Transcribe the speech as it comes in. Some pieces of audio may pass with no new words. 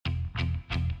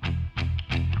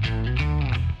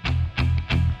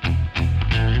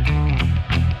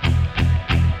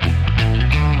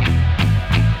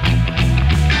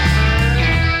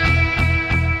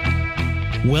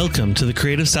Welcome to the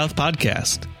Creative South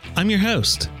Podcast. I'm your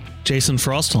host, Jason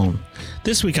Frostholm.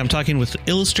 This week I'm talking with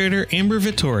illustrator Amber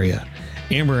Vitoria.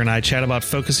 Amber and I chat about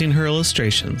focusing her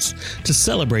illustrations to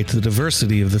celebrate the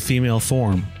diversity of the female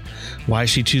form, why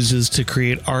she chooses to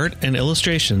create art and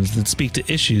illustrations that speak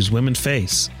to issues women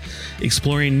face,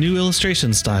 exploring new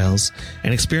illustration styles,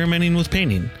 and experimenting with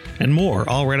painting, and more,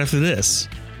 all right after this.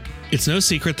 It's no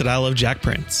secret that I love Jack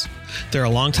Prints. They're a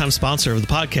longtime sponsor of the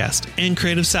podcast and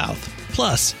Creative South.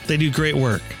 Plus, they do great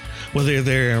work. Whether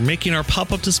they're making our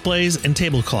pop-up displays and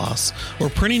tablecloths or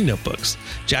printing notebooks,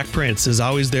 Jack Prints is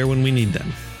always there when we need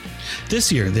them.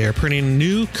 This year, they are printing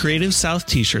new Creative South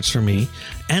t-shirts for me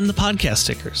and the podcast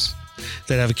stickers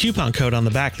that have a coupon code on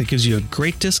the back that gives you a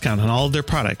great discount on all of their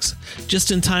products,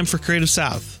 just in time for Creative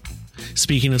South.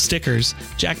 Speaking of stickers,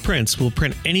 Jack Prints will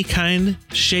print any kind,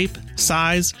 shape,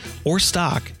 size, or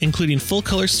stock, including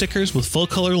full-color stickers with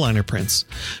full-color liner prints,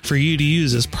 for you to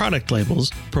use as product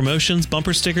labels, promotions,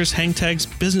 bumper stickers, hang tags,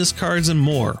 business cards, and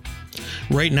more.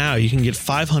 Right now, you can get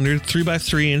 500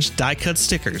 3x3-inch die-cut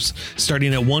stickers,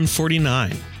 starting at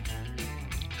 $149.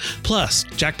 Plus,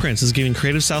 Jack Prints is giving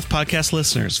Creative South Podcast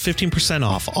listeners 15%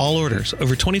 off all orders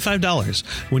over $25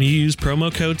 when you use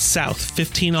promo code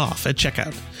SOUTH15OFF at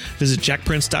checkout. Visit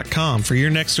jackprints.com for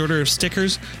your next order of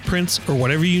stickers, prints, or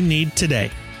whatever you need today.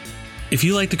 If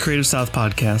you like the Creative South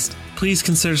Podcast, please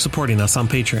consider supporting us on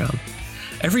Patreon.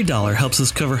 Every dollar helps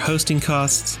us cover hosting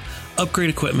costs, upgrade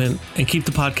equipment, and keep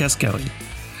the podcast going.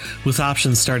 With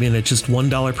options starting at just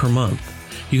 $1 per month,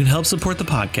 you can help support the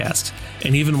podcast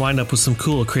and even wind up with some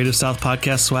cool Creative South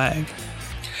podcast swag.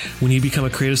 When you become a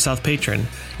Creative South patron,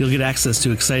 you'll get access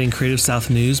to exciting Creative South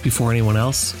news before anyone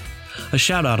else, a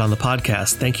shout out on the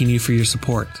podcast thanking you for your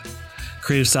support,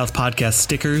 Creative South podcast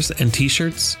stickers and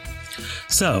t-shirts.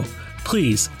 So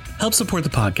please help support the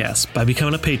podcast by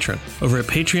becoming a patron over at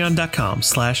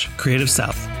patreon.com/Creative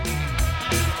South.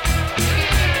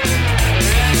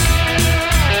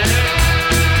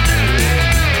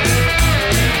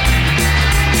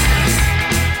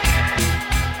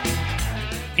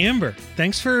 Amber,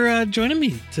 thanks for joining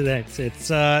me today.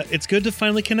 It's good to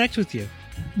finally connect with you.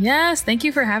 Yes, thank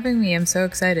you for having me. I'm so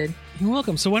excited. You're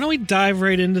welcome. So why don't we dive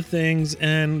right into things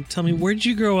and tell me, where did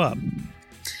you grow up?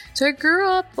 So I grew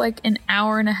up like an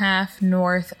hour and a half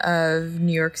north of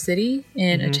New York City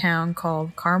in a town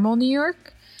called Carmel, New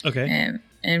York. Okay.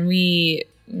 And we,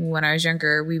 when I was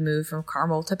younger, we moved from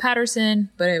Carmel to Patterson,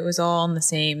 but it was all in the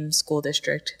same school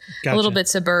district. Gotcha. A little bit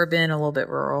suburban, a little bit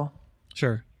rural.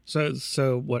 Sure.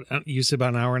 So what, you said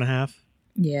about an hour and a half?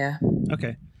 Yeah.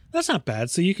 Okay. That's not bad.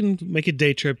 So you can make a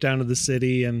day trip down to the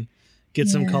city and get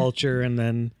some culture and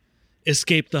then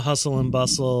escape the hustle and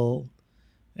bustle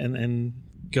and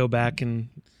go back and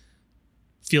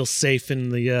feel safe in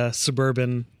the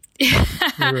suburban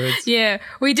neighborhoods. Yeah.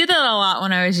 We did that a lot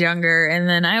when I was younger. And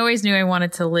then I always knew I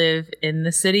wanted to live in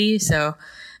the city. So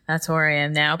that's where I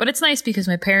am now. But it's nice because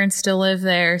my parents still live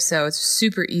there, so it's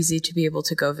super easy to be able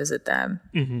to go visit them.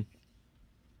 Mm-hmm.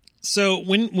 So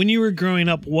when you were growing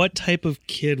up, what type of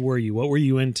kid were you? What were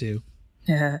you into?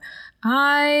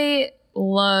 I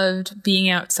loved being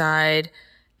outside.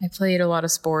 I played a lot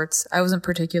of sports. I wasn't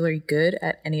particularly good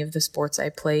at any of the sports I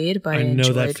played, but I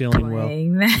know that feeling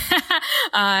playing. Well.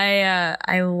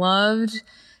 I loved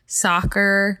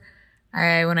soccer.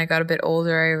 When I got a bit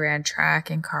older, I ran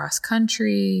track and cross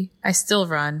country. I still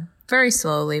run very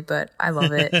slowly, but I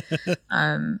love it.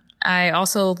 I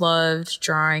also loved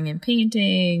drawing and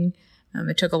painting.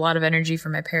 It took a lot of energy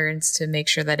from my parents to make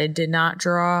sure that I did not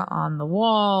draw on the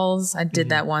walls. I did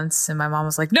that once, and my mom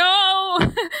was like, no!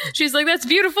 She's like, that's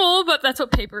beautiful, but that's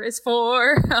what paper is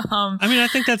for. I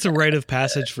think that's a rite of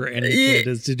passage for any kid,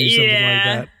 is to do something like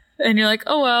that. And you're like,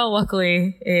 oh, well,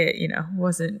 luckily it,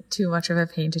 wasn't too much of a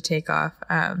pain to take off.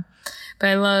 But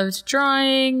I loved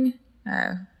drawing,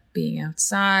 being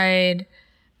outside.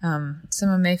 Some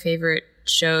of my favorite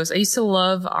shows. I used to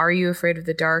love Are You Afraid of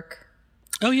the Dark?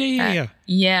 Oh, yeah.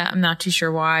 Yeah, I'm not too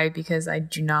sure why, because I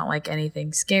do not like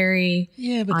anything scary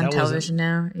on television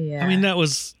now. Yeah. That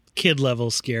was kid level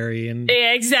scary. And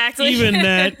yeah, exactly. even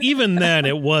then,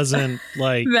 it wasn't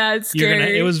like that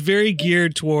scary. It was very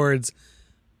geared towards,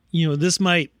 this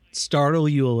might startle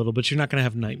you a little, but you're not going to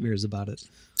have nightmares about it.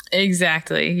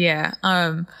 Exactly. Yeah.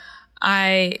 But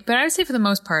I would say for the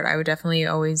most part, I would definitely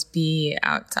always be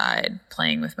outside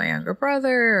playing with my younger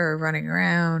brother or running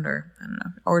around or I don't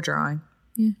know, or drawing.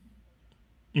 Yeah.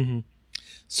 Mm-hmm.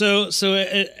 So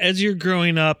as you're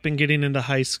growing up and getting into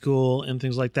high school and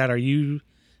things like that, are you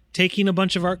taking a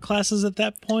bunch of art classes at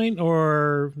that point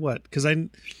or what? Because I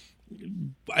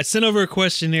sent over a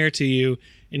questionnaire to you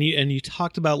and you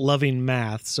talked about loving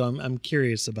math, so I'm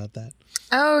curious about that.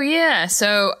 Oh yeah,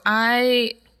 so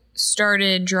I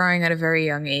started drawing at a very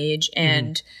young age,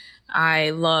 and I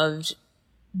loved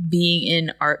being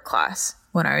in art class.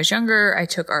 When I was younger, I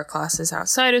took art classes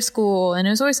outside of school, and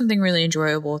it was always something really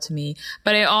enjoyable to me.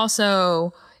 But I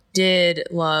also did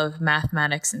love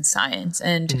mathematics and science.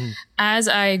 And as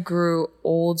I grew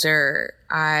older,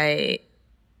 I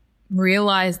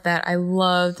realized that I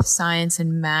loved science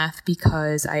and math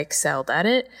because I excelled at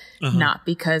it, not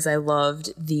because I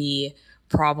loved the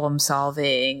problem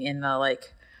solving and the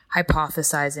like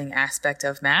hypothesizing aspect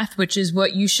of math, which is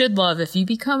what you should love if you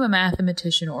become a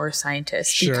mathematician or a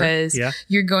scientist, because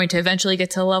you're going to eventually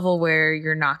get to a level where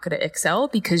you're not going to excel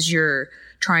because you're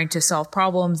trying to solve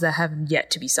problems that have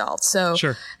yet to be solved. So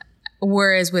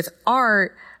whereas with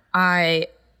art, I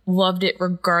loved it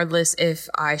regardless if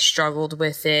I struggled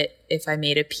with it. If I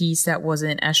made a piece that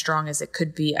wasn't as strong as it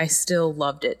could be, I still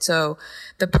loved it. So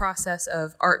the process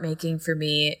of art making for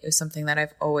me is something that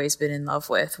I've always been in love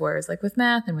with. Whereas like with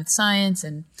math and with science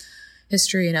and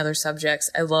history and other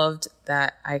subjects, I loved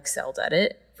that I excelled at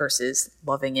it versus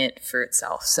loving it for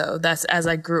itself. So that's, as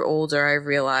I grew older, I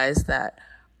realized that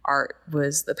art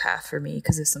was the path for me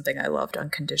because it's something I loved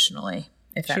unconditionally,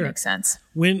 if that makes sense.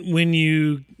 When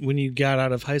you got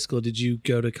out of high school, did you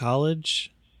go to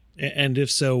college? And if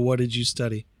so, what did you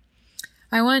study?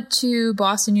 I went to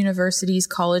Boston University's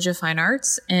College of Fine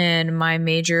Arts, and my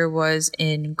major was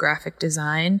in graphic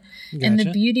design. Gotcha. And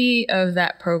the beauty of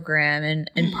that program,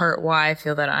 and in part why I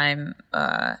feel that I'm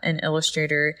an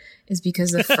illustrator, is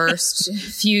because the first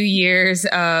few years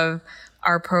of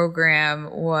our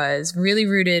program was really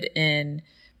rooted in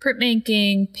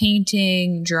printmaking,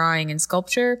 painting, drawing, and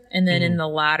sculpture. And then in the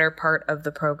latter part of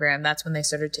the program, that's when they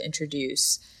started to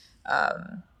introduce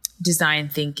design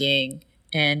thinking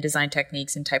and design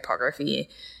techniques and typography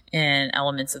and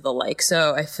elements of the like.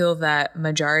 So I feel that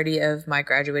majority of my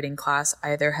graduating class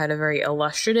either had a very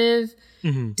illustrative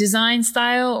design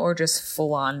style or just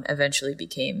full on eventually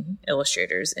became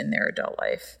illustrators in their adult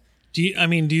life. Do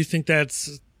you think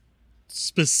that's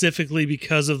specifically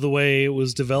because of the way it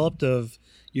was developed, of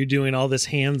you're doing all this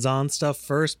hands-on stuff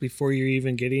first before you're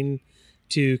even getting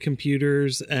to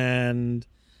computers and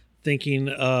thinking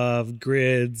of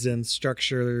grids and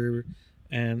structure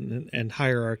and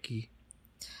hierarchy?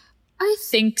 I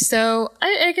think so.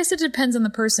 I guess it depends on the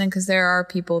person, because there are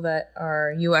people that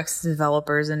are UX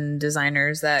developers and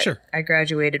designers that I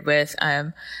graduated with.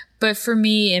 But for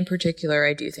me in particular,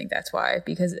 I do think that's why,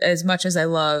 because as much as I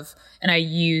love and I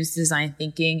use design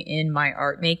thinking in my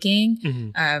art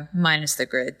making, minus the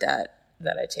grid that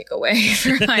I take away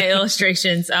from my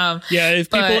illustrations.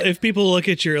 If people look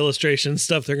at your illustration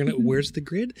stuff, they're gonna, where's the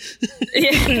grid?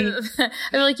 I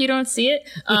feel like you don't see it.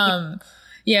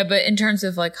 But in terms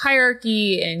of like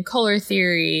hierarchy and color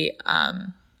theory,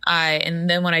 and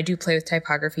then when I do play with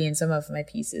typography in some of my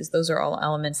pieces, those are all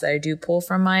elements that I do pull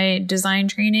from my design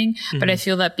training. But I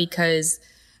feel that because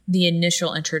the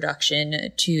initial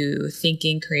introduction to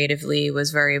thinking creatively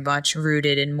was very much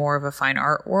rooted in more of a fine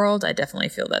art world, I definitely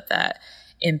feel that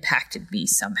impacted me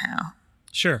somehow.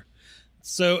 Sure.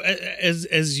 So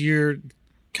as you're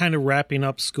kind of wrapping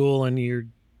up school and you're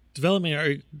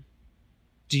developing,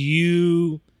 do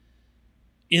you,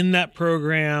 in that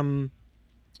program,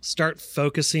 start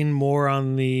focusing more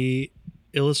on the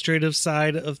illustrative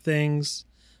side of things,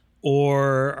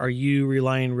 or are you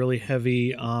relying really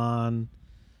heavy on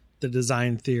the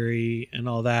design theory and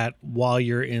all that while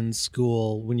you're in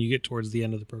school when you get towards the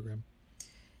end of the program?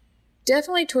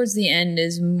 Definitely towards the end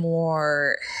is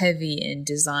more heavy in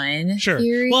design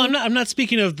theory. Well, I'm not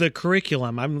speaking of the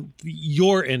curriculum. I'm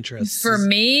your interests. For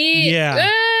me,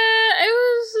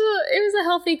 it was a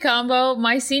healthy combo.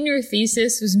 My senior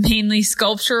thesis was mainly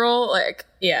sculptural.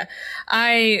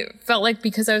 I felt like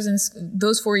because I was in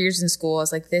those 4 years in school, I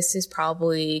was like, this is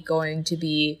probably going to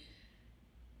be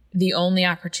the only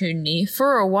opportunity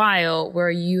for a while where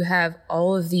you have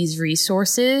all of these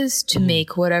resources to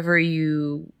make whatever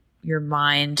your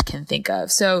mind can think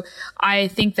of. So I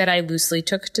think that I loosely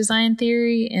took design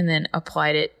theory and then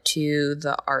applied it to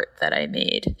the art that I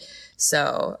made.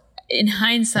 So in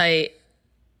hindsight,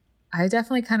 I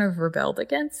definitely kind of rebelled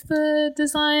against the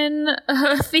design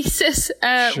thesis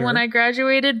when I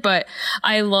graduated, but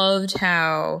I loved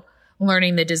how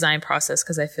learning the design process,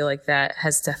 because I feel like that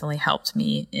has definitely helped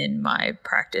me in my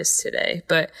practice today.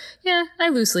 But yeah, I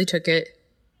loosely took it,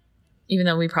 even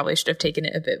though we probably should have taken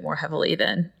it a bit more heavily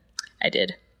than I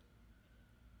did.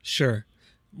 Sure.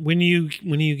 When you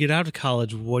get out of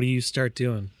college, what do you start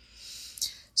doing?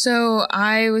 So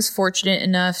I was fortunate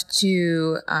enough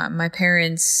to, my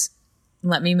parents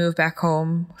let me move back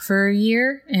home for a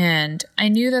year. And I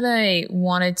knew that I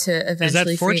wanted to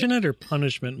eventually... Is that fortunate or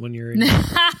punishment when you're in your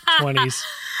 20s?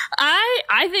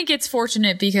 I think it's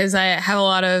fortunate because I have a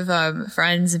lot of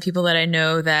friends and people that I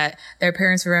know that their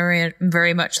parents were very,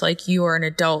 very much like, you are an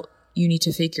adult, you need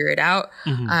to figure it out.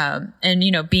 Mm-hmm. And,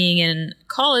 you know, being in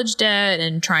college debt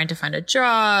and trying to find a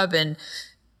job and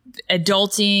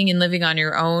adulting and living on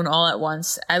your own all at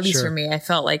once, at least for me, I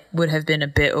felt like would have been a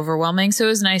bit overwhelming. So it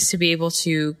was nice to be able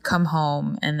to come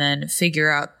home and then figure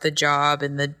out the job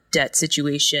and the debt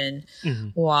situation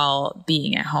while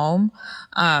being at home.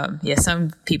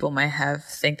 Some people might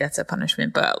think that's a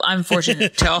punishment, but I'm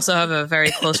fortunate to also have a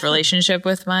very close relationship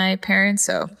with my parents.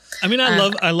 So, I mean,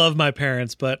 I love my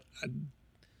parents, but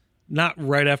not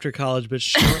right after college, but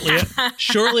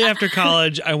shortly after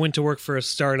college, I went to work for a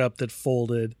startup that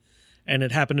folded, and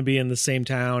it happened to be in the same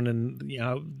town and, you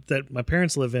know, that my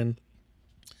parents live in.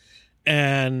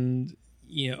 And,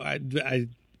 you know, I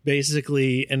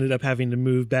basically ended up having to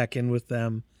move back in with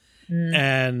them.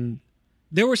 And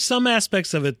there were some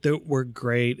aspects of it that were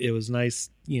great. It was nice,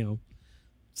 you know,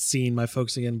 seeing my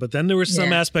folks again. But then there were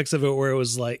some aspects of it where it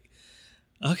was like,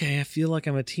 okay, I feel like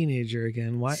I'm a teenager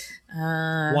again. Why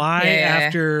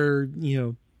after, you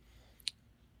know,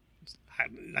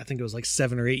 I think it was like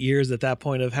 7 or 8 years at that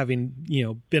point of having, you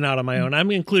know, been out on my own. I'm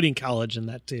including college in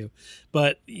that too.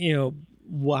 But, you know,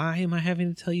 why am I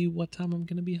having to tell you what time I'm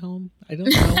going to be home? I don't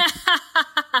know.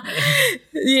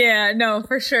 Yeah, no,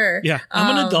 for sure. Yeah,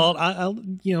 I'm an adult. I'll,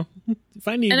 you know, if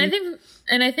I need I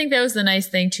think that was the nice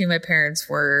thing too. My parents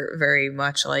were very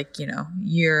much like, you know,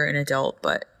 you're an adult,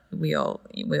 but we all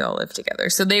live together.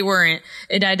 So they weren't,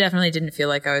 I definitely didn't feel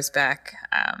like I was back,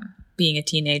 being a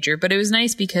teenager, but it was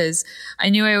nice because I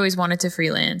knew I always wanted to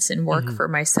freelance and work for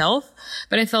myself,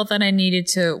 but I felt that I needed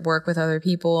to work with other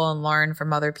people and learn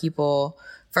from other people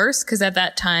first. Cause at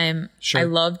that time I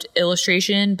loved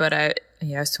illustration, but I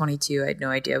was 22. I had no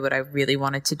idea what I really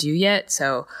wanted to do yet.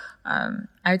 So,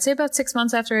 I would say about 6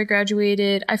 months after I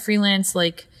graduated, I freelanced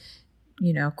like,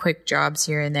 you know, quick jobs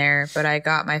here and there, but I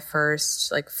got my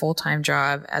first like full-time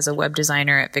job as a web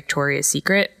designer at Victoria's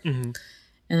Secret.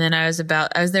 And then I was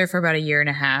there for about a year and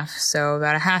a half. So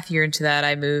about a half year into that,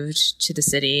 I moved to the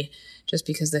city just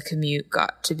because the commute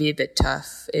got to be a bit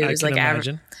tough. It was like average.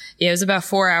 Yeah, it was about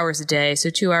 4 hours a day. So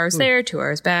 2 hours there, 2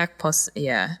 hours back, plus,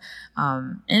 and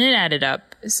it added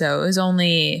up. So it was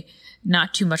only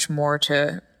not too much more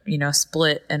to, you know,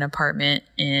 split an apartment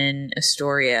in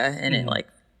Astoria, and it like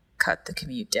cut the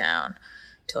commute down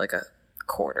to like a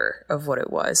quarter of what it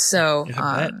was. So,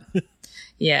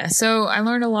 so I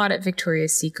learned a lot at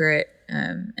Victoria's Secret.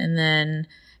 And then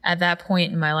at that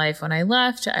point in my life, when I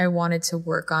left, I wanted to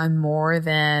work on more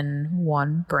than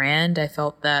one brand. I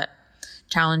felt that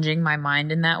challenging my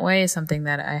mind in that way is something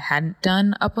that I hadn't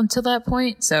done up until that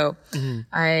point. So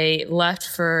I left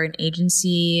for an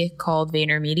agency called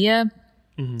VaynerMedia.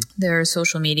 They're a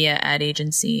social media ad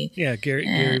agency. Yeah, Gary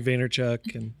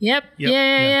Vaynerchuk. And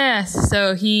Yep.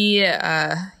 So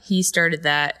he started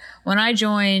that. When I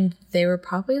joined, they were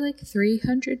probably like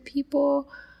 300 people.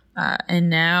 And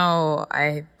now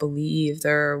I believe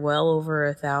they're well over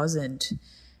 1,000.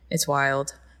 It's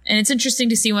wild. And it's interesting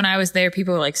to see when I was there,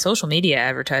 people were like, social media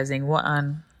advertising, what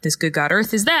on this good God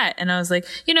earth is that? And I was like,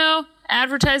 you know,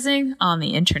 advertising on the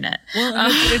internet. Well,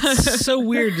 it's so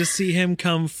weird to see him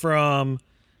come from,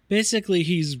 basically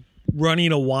he's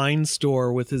running a wine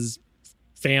store with his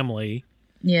family.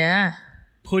 Yeah.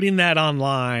 Putting that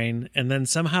online and then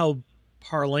somehow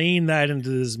parlaying that into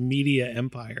this media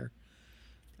empire.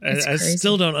 I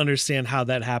still don't understand how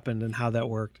that happened and how that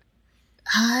worked.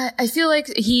 I feel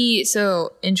like he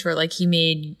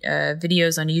made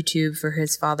videos on YouTube for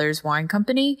his father's wine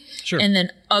company. Sure. And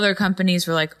then other companies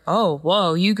were like, oh,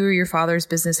 whoa, you grew your father's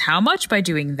business how much by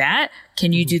doing that?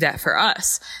 Can you do that for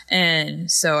us? And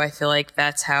so I feel like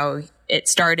that's how it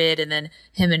started. And then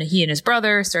he and his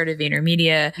brother started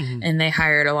VaynerMedia, and they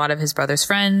hired a lot of his brother's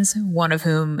friends, one of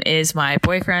whom is my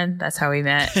boyfriend. That's how we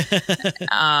met.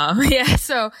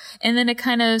 So, and then it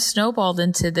kind of snowballed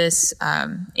into this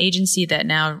agency that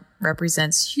now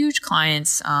represents huge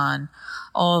clients on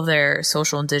all of their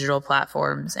social and digital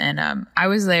platforms. And I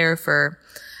was there for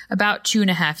about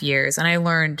 2.5 years, and I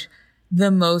learned the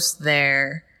most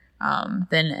there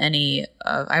than any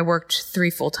of. I worked 3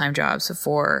 full-time jobs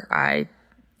before I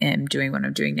am doing what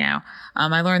I'm doing now.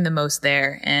 I learned the most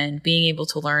there, and being able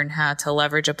to learn how to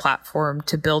leverage a platform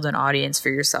to build an audience for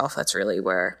yourself. That's really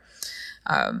where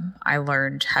I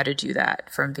learned how to do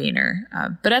that from Vayner.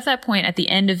 But at that point, at the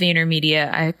end of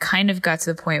VaynerMedia, I kind of got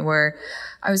to the point where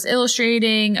I was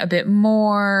illustrating a bit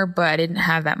more, but I didn't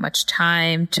have that much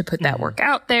time to put that work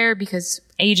out there because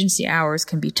agency hours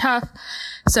can be tough.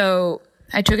 So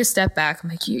I took a step back. I'm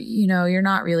like, you know, you're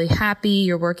not really happy.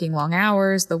 You're working long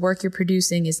hours. The work you're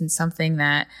producing isn't something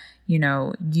that, you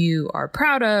know, you are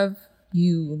proud of.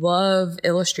 You love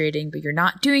illustrating, but you're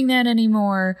not doing that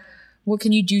anymore. What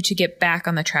can you do to get back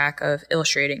on the track of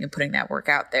illustrating and putting that work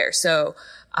out there? So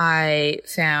I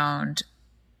found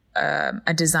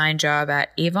a design job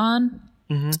at Avon.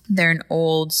 Mm-hmm. They're an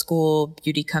old school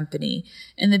beauty company.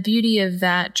 And the beauty of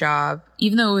that job,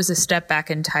 even though it was a step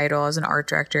back in title as an art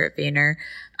director at Vayner,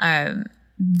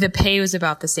 the pay was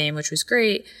about the same, which was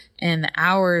great. And the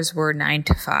hours were 9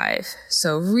 to 5.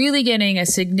 So really getting a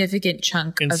significant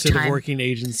chunk of time. Instead of working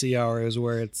agency hours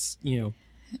where it's, you know,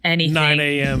 anything 9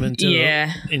 a.m.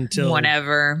 until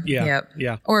whenever. Yeah. Yep.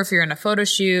 Yeah. Or if you're in a photo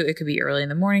shoot, it could be early in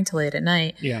the morning to late at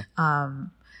night. Yeah.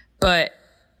 But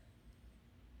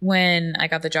when I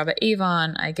got the job at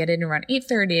Avon, I get in around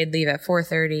 8:30, I'd leave at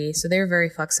 4:30. So they were very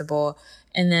flexible.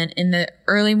 And then in the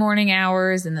early morning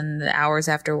hours and then the hours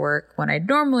after work, when I'd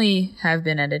normally have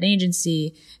been at an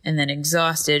agency and then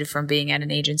exhausted from being at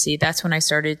an agency, that's when I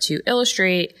started to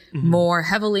illustrate more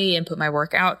heavily and put my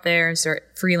work out there and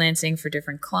start freelancing for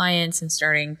different clients and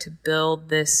starting to build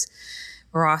this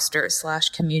roster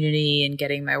 / community and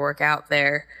getting my work out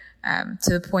there.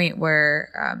 To the point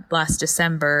where last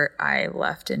December I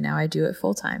left and now I do it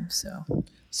full time.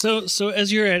 So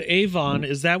as you're at Avon,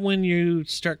 is that when you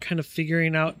start kind of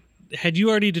figuring out, had you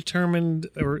already determined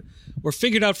or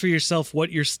figured out for yourself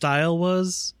what your style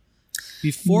was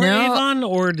before Avon,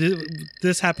 or did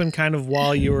this happen kind of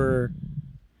while you were?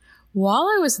 While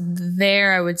I was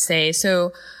there, I would say.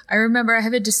 So I remember I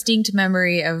have a distinct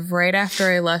memory of right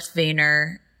after I left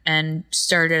Vayner and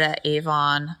started at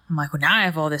Avon. I'm like, well, now I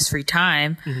have all this free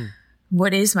time. Mm-hmm.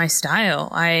 What is my style?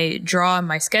 I draw in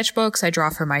my sketchbooks. I draw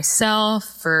for myself,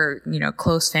 for, you know,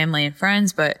 close family and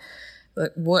friends. But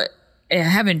what I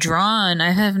haven't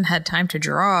had time to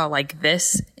draw like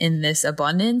this in this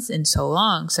abundance in so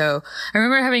long. So I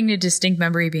remember having a distinct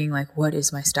memory being like, what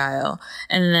is my style?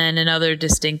 And then another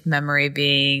distinct memory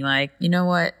being like, you know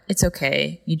what? It's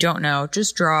okay. You don't know.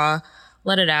 Just draw.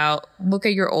 Let it out. Look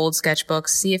at your old sketchbooks.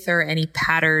 See if there are any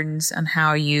patterns on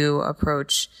how you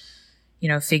approach, you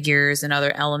know, figures and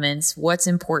other elements. What's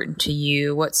important to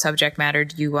you? What subject matter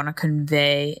do you want to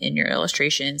convey in your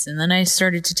illustrations? And then I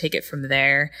started to take it from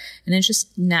there, and it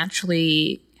just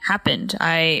naturally happened.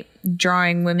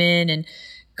 Drawing women and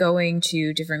going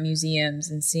to different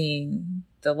museums and seeing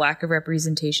the lack of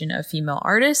representation of female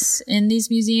artists in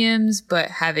these museums, but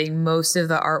having most of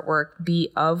the artwork be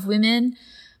of women.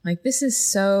 Like, this is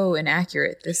so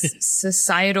inaccurate. This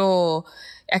societal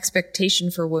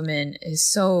expectation for women is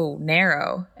so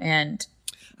narrow. And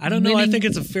I don't know. I think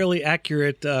it's a fairly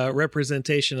accurate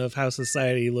representation of how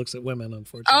society looks at women,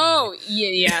 unfortunately. Oh,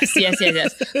 yes.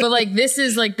 But this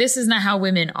is not how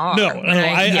women are. No,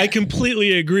 I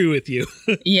completely agree with you.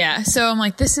 Yeah. So I'm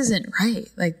like, this isn't right.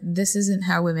 Like, this isn't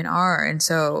how women are. And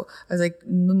so I was like,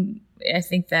 I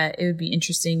think that it would be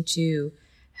interesting to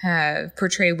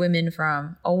portray women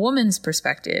from a woman's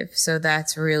perspective. So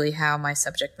that's really how my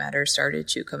subject matter started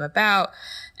to come about,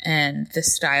 and the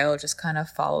style just kind of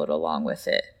followed along with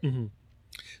it. Mm-hmm.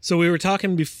 So we were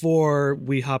talking before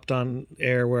we hopped on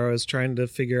air where I was trying to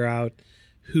figure out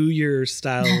who your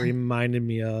style reminded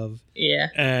me of. Yeah.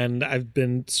 And I've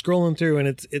been scrolling through, and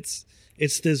it's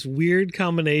this weird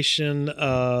combination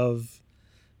of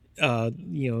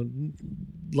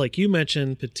like you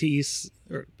mentioned,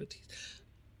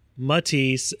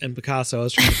 Matisse and Picasso.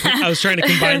 I was trying to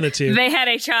combine the two. They had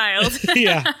a child.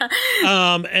 Yeah.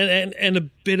 And a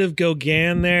bit of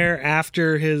Gauguin there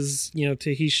after his,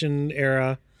 Tahitian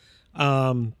era.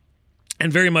 And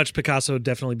very much Picasso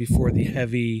definitely before the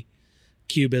heavy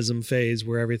cubism phase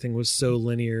where everything was so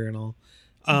linear and all.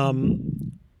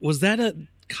 Was that a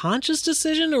conscious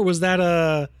decision, or was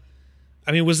that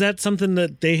something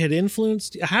that they had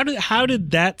influenced? How did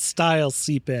that style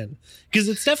seep in? Because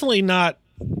it's definitely not.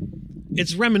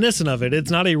 It's reminiscent of it.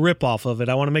 It's not a ripoff of it.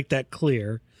 I want to make that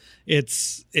clear. It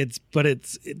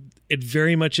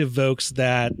very much evokes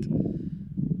that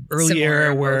early Similar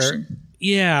era emotion.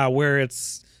 where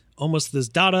it's almost this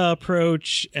Dada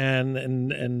approach and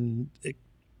I'm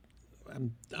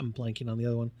blanking on the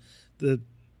other one. The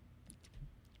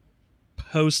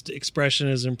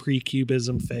post-expressionism,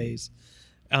 pre-cubism phase.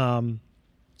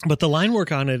 But the line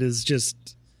work on it is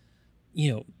just,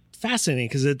 fascinating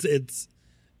because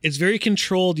it's very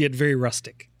controlled yet very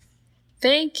rustic.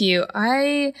 Thank you.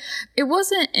 It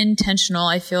wasn't intentional.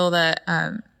 I feel that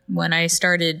when I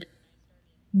started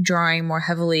drawing more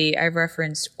heavily, I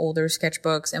referenced older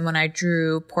sketchbooks, and when I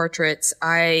drew portraits,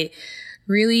 I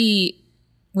really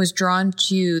was drawn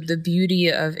to the beauty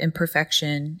of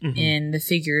imperfection in the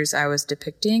figures I was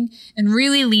depicting, and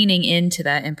really leaning into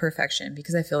that imperfection,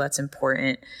 because I feel that's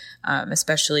important,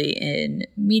 especially in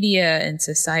media and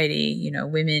society. You know,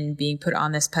 women being put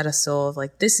on this pedestal of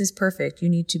like, this is perfect. You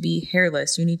need to be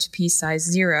hairless. You need to be size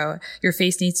 0. Your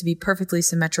face needs to be perfectly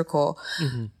symmetrical.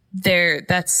 There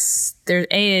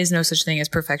A, is no such thing as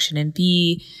perfection, and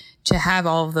B, to have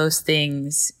all of those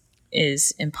things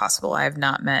is impossible. I have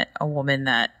not met a woman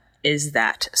that is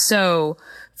that. So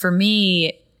for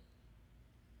me,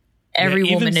 every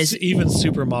woman is... Even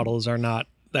supermodels are not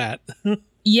that.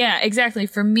 Yeah, exactly.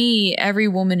 For me, every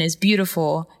woman is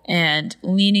beautiful, and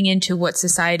leaning into what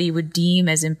society would deem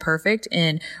as imperfect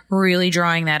and really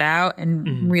drawing that out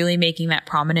and really making that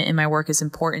prominent in my work is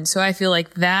important. So I feel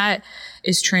like that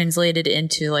is translated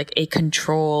into like a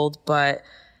controlled but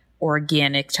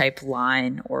organic type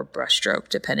line or brushstroke,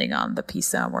 depending on the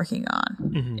piece that I'm working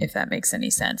on, if that makes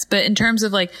any sense. But in terms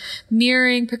of like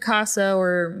mirroring Picasso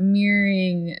or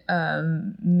mirroring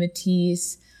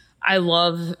Matisse, I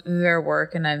love their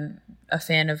work and I'm a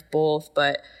fan of both.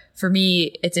 But for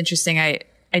me, it's interesting.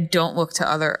 I don't look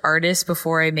to other artists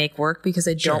before I make work, because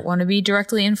I don't want to be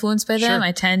directly influenced by them.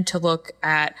 I tend to look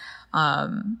at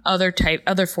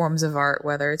other forms of art,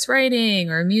 whether it's writing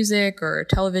or music or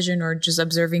television or just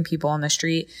observing people on the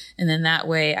street. And then that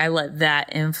way I let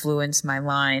that influence my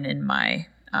line and my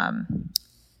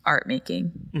art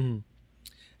making.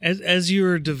 As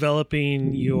you're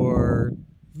developing your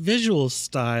visual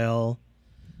style,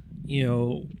 you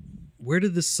know, where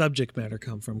did the subject matter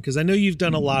come from? Because I know you've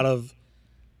done a lot of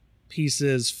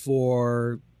pieces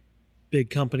for big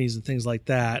companies and things like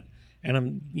that. And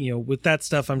I'm, you know, with that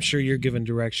stuff, I'm sure you're given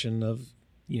direction of,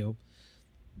 you know,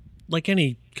 like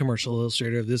any commercial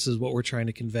illustrator, this is what we're trying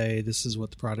to convey. This is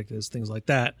what the product is, things like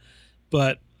that.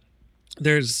 But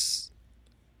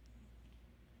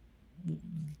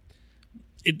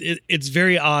it's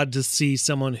very odd to see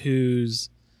someone whose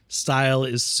style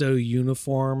is so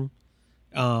uniform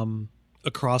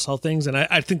across all things. And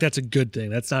I think that's a good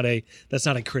thing. That's not a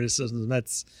criticism.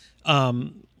 That's,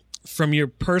 from your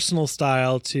personal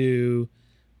style to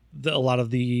a lot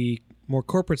of the more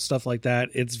corporate stuff like that,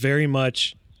 it's very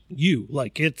much you.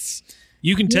 Like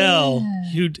you can tell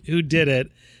who did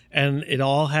it, and it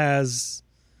all has,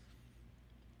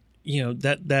 you know,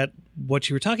 that what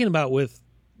you were talking about with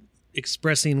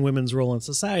expressing women's role in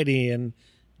society and,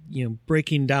 you know,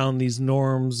 breaking down these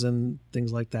norms and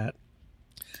things like that.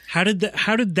 How did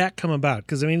that come about?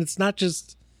 Because I mean, that's not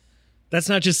just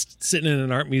sitting in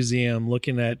an art museum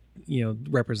looking at, you know,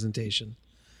 representation.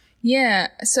 Yeah.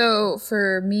 So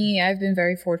for me, I've been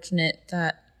very fortunate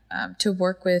that to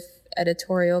work with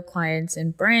editorial clients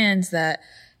and brands that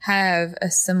have a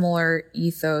similar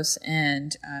ethos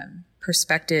and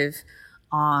perspective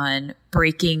on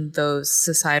breaking those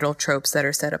societal tropes that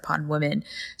are set upon women.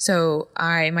 So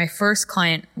my first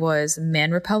client was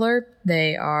Man Repeller.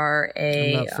 They are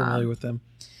I'm not familiar with them.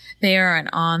 They are an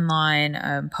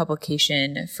online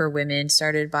publication for women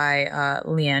started by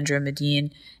Leandra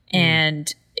Medine.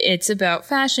 And it's about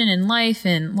fashion and life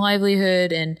and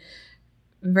livelihood, and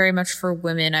very much for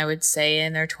women, I would say,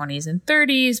 in their 20s and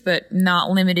 30s, but not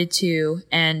limited to.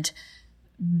 And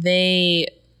they,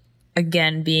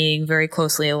 again, being very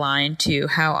closely aligned to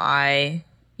how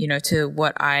to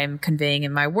what I'm conveying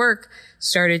in my work,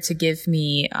 started to give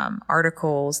me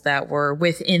articles that were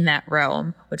within that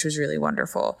realm, which was really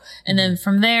wonderful. And then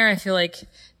from there, I feel like,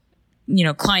 you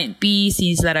know, client B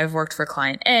sees that I've worked for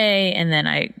client A, and then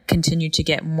I continue to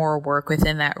get more work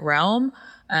within that realm.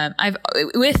 I've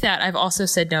also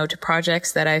said no to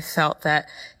projects that I felt that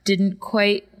didn't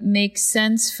quite make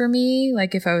sense for me.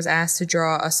 Like if I was asked to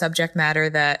draw a subject matter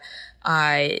that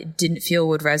I didn't feel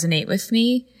would resonate with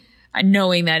me,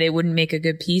 knowing that it wouldn't make a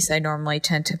good piece, I normally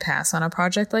tend to pass on a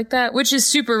project like that, which is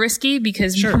super risky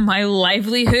because my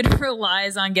livelihood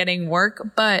relies on getting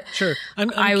work. But I'm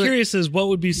curious as what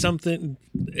would be an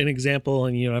example,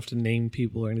 and you don't have to name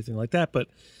people or anything like that, but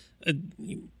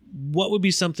what would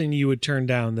be something you would turn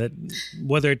down that,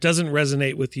 whether it doesn't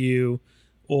resonate with you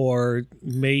or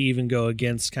may even go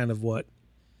against kind of what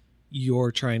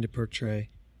you're trying to portray?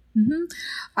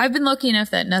 I've been lucky enough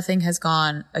that nothing has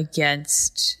gone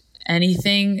against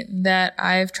anything that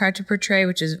I've tried to portray,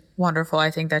 which is wonderful.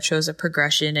 I think that shows a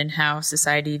progression in how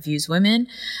society views women.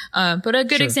 But a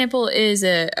good example is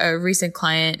a recent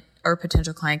client or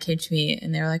potential client came to me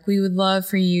and they were like, we would love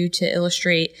for you to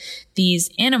illustrate these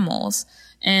animals.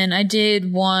 And I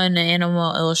did one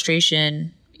animal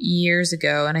illustration years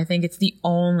ago, and I think it's the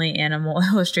only animal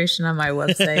illustration on my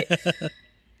website.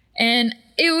 And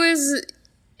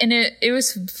And it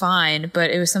was fine, but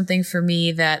it was something for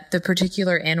me that the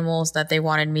particular animals that they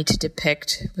wanted me to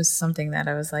depict was something that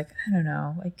I was like, I don't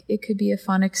know, like it could be a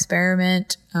fun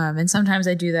experiment. And sometimes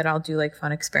I do that. I'll do like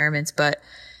fun experiments, but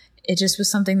it just was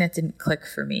something that didn't click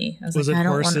for me. Was like, it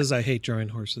horses? I hate drawing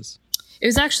horses. It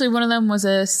was actually, one of them was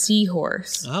a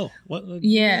seahorse. Oh, what?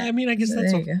 Yeah. I mean, I guess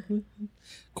that's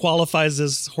qualifies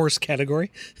as horse category.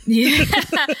 Yeah.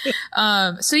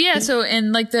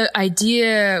 And like the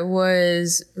idea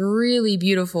was really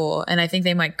beautiful, and I think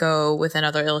they might go with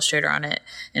another illustrator on it,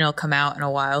 and it'll come out in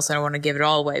a while, so I don't want to give it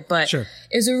all away. But sure.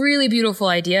 It was a really beautiful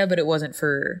idea, but it wasn't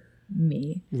for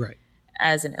me, right,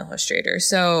 as an illustrator.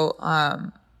 So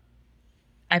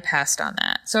I passed on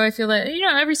that. So I feel that,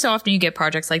 every so often you get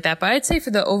projects like that. But I'd say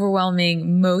for the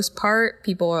overwhelming most part,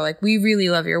 people are like, we really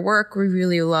love your work. We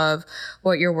really love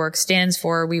what your work stands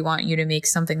for. We want you to make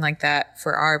something like that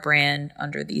for our brand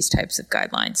under these types of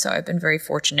guidelines. So I've been very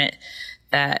fortunate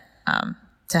that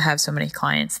to have so many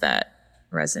clients that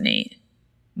resonate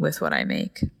with what I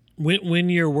make. When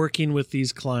you're working with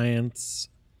these clients,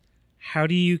 how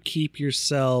do you keep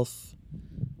yourself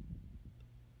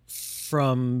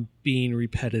from being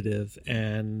repetitive?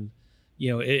 And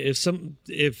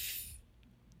if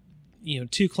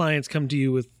two clients come to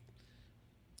you with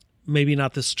maybe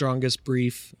not the strongest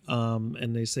brief,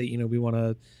 and they say, we want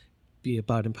to be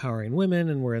about empowering women,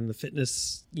 and we're in the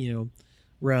fitness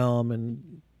realm,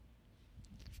 and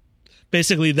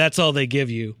basically that's all they give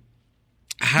you,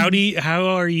 how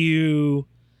are you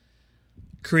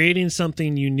creating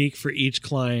something unique for each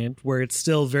client where it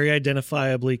still very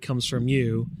identifiably comes from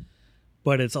you,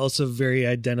 but it's also very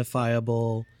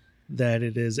identifiable that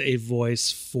it is a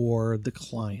voice for the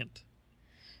client?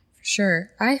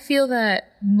 Sure. I feel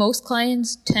that most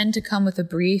clients tend to come with a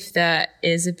brief that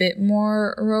is a bit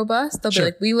more robust. They'll be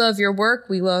like, we love your work.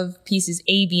 We love pieces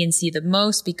A, B, and C the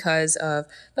most because of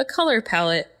the color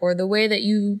palette or the way that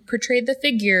you portrayed the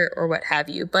figure or what have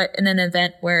you. But in an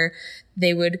event where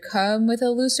they would come with a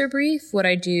looser brief, what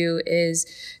I do is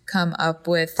come up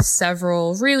with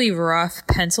several really rough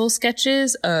pencil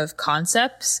sketches of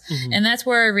concepts. Mm-hmm. And that's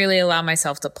where I really allow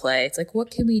myself to play. It's like,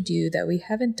 what can we do that we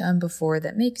haven't done before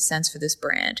that makes sense for this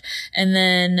brand? And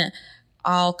then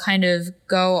I'll kind of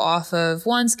go off of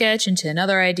one sketch into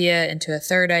another idea, into a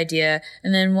third idea.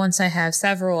 And then once I have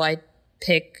several, I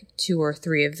pick 2 or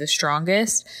 3 of the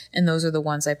strongest, and those are the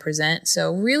ones I present.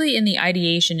 So really in the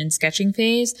ideation and sketching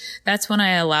phase, that's when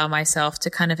I allow myself to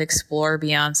kind of explore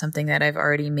beyond something that I've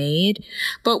already made.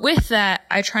 But with that,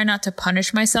 I try not to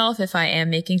punish myself if I am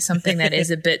making something that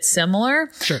is a bit similar.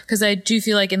 Sure. Because I do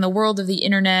feel like in the world of the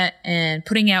internet and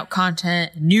putting out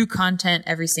content, new content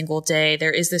every single day, there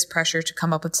is this pressure to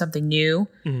come up with something new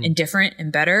and different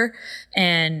and better.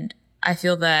 And I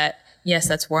feel that yes,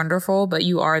 that's wonderful, but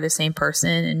you are the same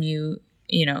person, and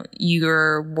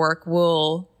your work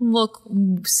will look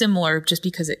similar just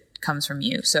because it comes from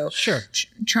you. So sure.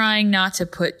 Trying not to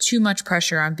put too much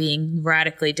pressure on being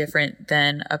radically different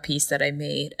than a piece that I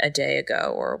made a day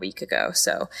ago or a week ago.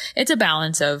 So it's a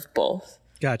balance of both.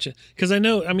 Gotcha. Because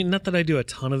not that I do a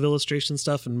ton of illustration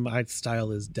stuff, and my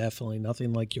style is definitely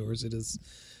nothing like yours. It is,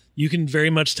 you can very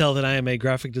much tell that I am a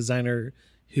graphic designer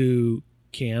who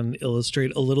can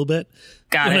illustrate a little bit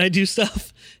when I do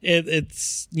stuff.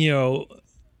 It's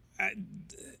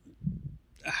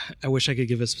I wish I could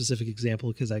give a specific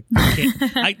example because I can't.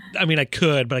 I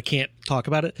could, but I can't talk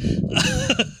about it.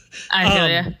 I feel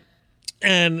you.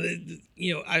 And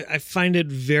I find it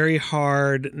very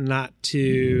hard not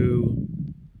to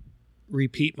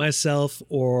repeat myself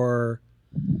or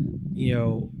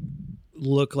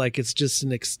look like it's just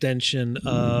an extension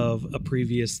of a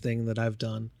previous thing that I've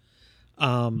done.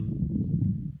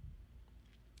 And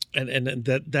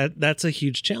that's a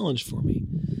huge challenge for me.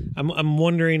 I'm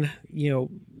wondering,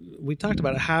 we talked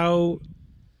about it. How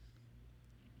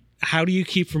do you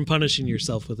keep from punishing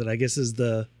yourself with it? I guess is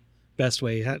the best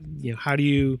way. How do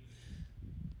you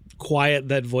quiet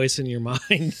that voice in your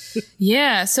mind?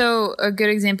 Yeah. So a good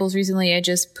example is recently I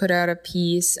just put out a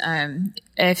piece.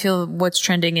 I feel what's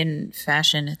trending in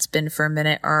fashion, it's been for a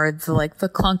minute, are the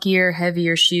clunkier,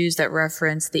 heavier shoes that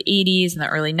reference the 80s and the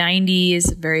early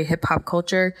 90s, very hip hop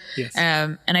culture. Yes.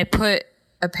 And I put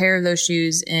a pair of those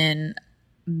shoes in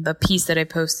the piece that I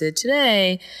posted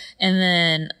today. And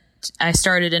then I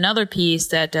started another piece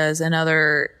that does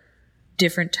another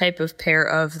different type of pair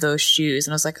of those shoes.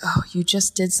 And I was like, oh, you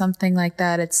just did something like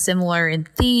that. It's similar in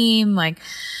theme. Like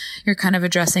you're kind of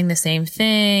addressing the same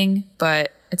thing,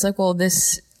 but it's like, well,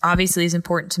 this obviously is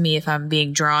important to me if I'm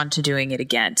being drawn to doing it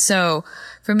again. So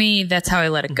for me, that's how I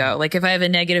let it go. Like if I have a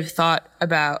negative thought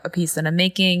about a piece that I'm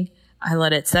making, I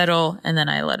let it settle, and then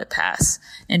I let it pass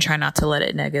and try not to let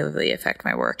it negatively affect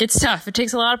my work. It's tough. It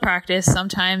takes a lot of practice.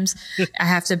 Sometimes I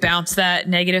have to bounce that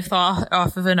negative thought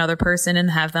off of another person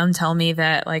and have them tell me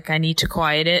that like I need to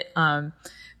quiet it.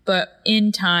 But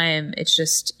in time, it's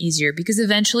just easier because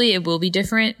eventually it will be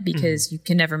different because you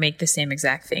can never make the same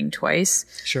exact thing twice.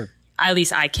 Sure. At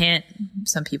least I can't.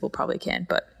 Some people probably can,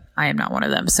 but I am not one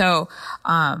of them. So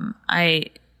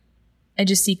I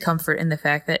just see comfort in the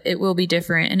fact that it will be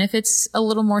different. And if it's a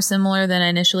little more similar than I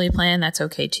initially planned, that's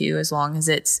okay too, as long as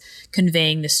it's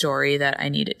conveying the story that I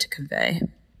need it to convey.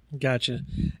 Gotcha.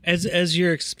 As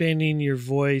you're expanding your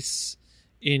voice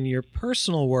in your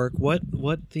personal work, what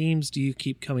themes do you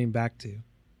keep coming back to?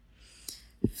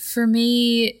 For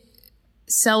me,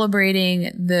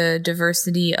 celebrating the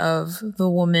diversity of the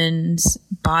woman's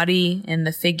body and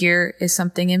the figure is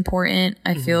something important.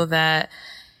 I feel that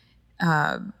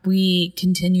we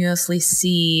continuously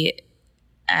see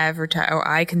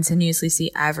I continuously see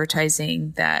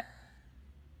advertising that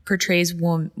portrays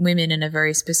women in a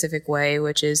very specific way,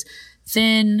 which is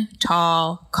thin,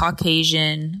 tall,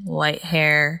 Caucasian, light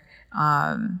hair,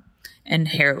 and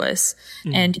hairless.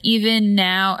 And even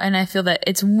now, and I feel that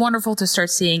it's wonderful to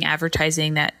start seeing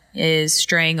advertising that is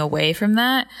straying away from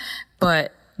that,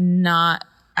 but not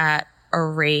at a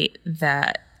rate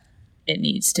that it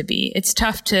needs to be. It's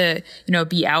tough to,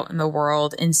 be out in the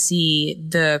world and see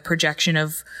the projection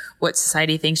of what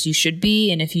society thinks you should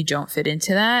be. And if you don't fit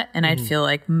into that, and I'd feel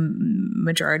like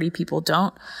majority people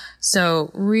don't.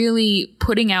 So really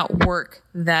putting out work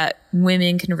that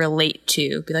women can relate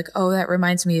to, be like, oh, that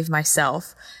reminds me of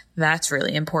myself. That's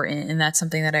really important. And that's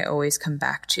something that I always come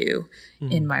back to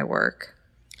in my work.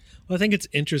 Well, I think it's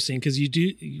interesting because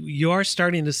you are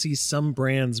starting to see some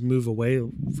brands move away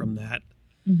from that.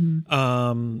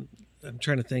 I'm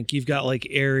trying to think. You've got like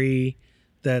Aerie,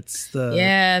 that's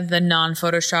the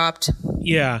non-photoshopped.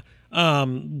 Yeah,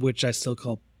 which I still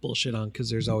call bullshit on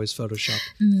because there's always Photoshop.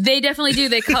 They definitely do.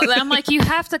 I'm like, you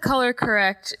have to color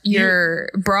correct your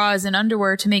bras and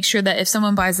underwear to make sure that if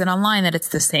someone buys it online, that it's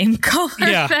the same color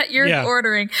that you're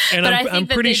ordering. And but I'm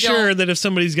pretty sure that if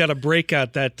somebody's got a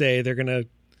breakout that day, they're gonna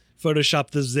Photoshop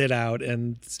the zit out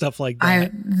and stuff like that.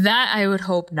 I would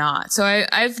hope not. So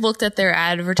I've looked at their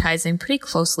advertising pretty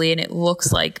closely, and it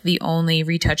looks like the only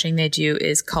retouching they do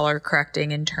is color correcting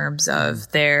in terms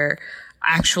of their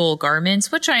actual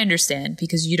garments, which I understand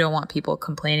because you don't want people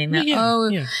complaining that,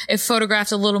 it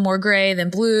photographed a little more gray than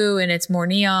blue and it's more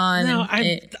neon. No,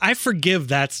 I forgive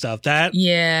that stuff. That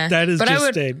is but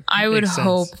just I would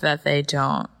hope that they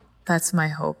don't. That's my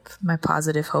hope, my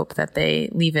positive hope that they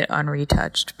leave it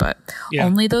unretouched, but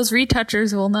only those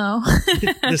retouchers will know.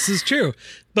 This is true.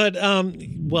 But,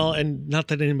 and not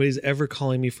that anybody's ever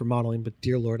calling me for modeling, but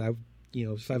dear Lord,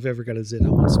 if I've ever got a zit, I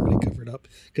want somebody covered up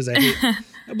because I hate,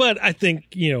 but I think,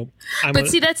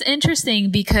 see, that's interesting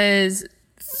because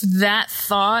that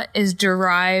thought is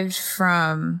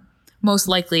most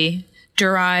likely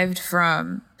derived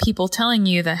from people telling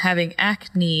you that having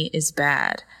acne is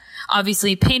bad.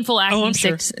 Obviously, painful acne,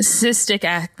 cystic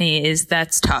acne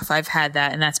that's tough. I've had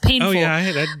that, and that's painful. Oh yeah, I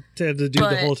had to do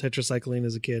the whole tetracycline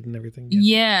as a kid and everything.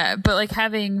 Yeah, but like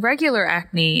having regular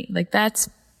acne, like that's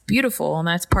beautiful and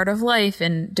that's part of life.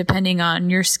 And depending on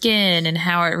your skin and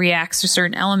how it reacts to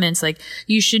certain elements, like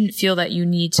you shouldn't feel that you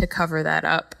need to cover that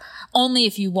up. Only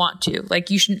if you want to. Like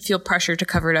you shouldn't feel pressure to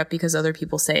cover it up because other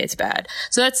people say it's bad.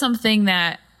 So that's something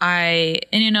that I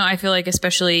feel like,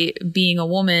 especially being a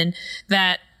woman,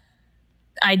 that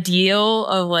ideal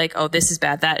of like, oh, this is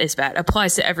bad, that is bad,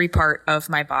 applies to every part of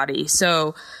my body.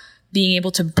 So being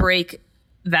able to break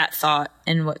that thought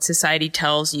and what society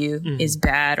tells you is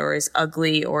bad or is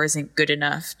ugly or isn't good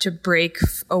enough, to break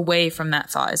away from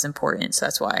that thought is important. So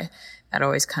that's why that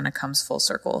always kind of comes full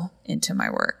circle into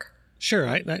my work. Sure.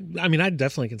 I mean, I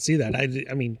definitely can see that.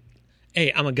 I mean,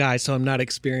 I'm a guy, so I'm not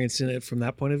experiencing it from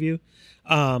that point of view.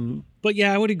 But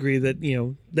yeah, I would agree that,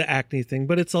 the acne thing,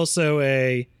 but it's also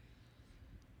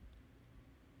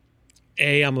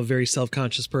I'm a very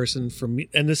self-conscious person for me,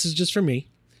 and this is just for me.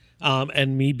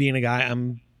 And me being a guy,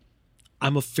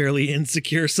 I'm a fairly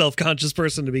insecure, self-conscious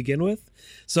person to begin with.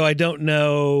 So I don't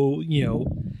know,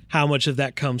 how much of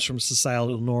that comes from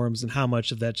societal norms and how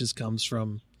much of that just comes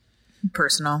from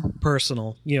personal.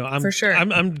 I'm for sure.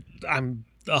 I'm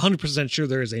 100% sure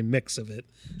there is a mix of it.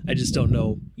 I just don't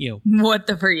know, what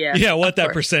that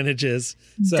percentage is.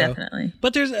 So, definitely.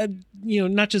 But there's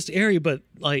not just Aerie, but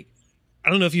like, I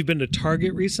don't know if you've been to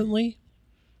Target recently,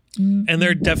 and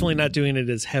they're definitely not doing it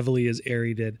as heavily as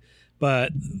Aerie did,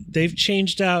 but they've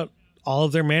changed out all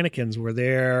of their mannequins where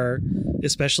they're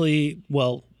let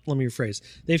me rephrase.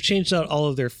 They've changed out all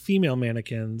of their female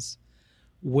mannequins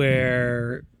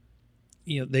where,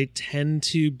 they tend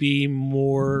to be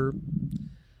more,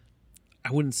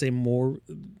 I wouldn't say more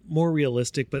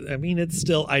realistic, but I mean, it's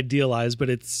still idealized, but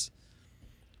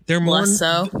they're more, less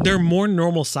so. They're more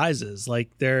normal sizes. Like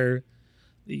they're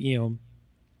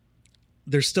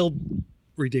still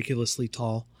ridiculously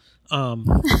tall. But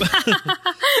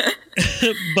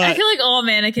I feel like all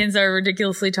mannequins are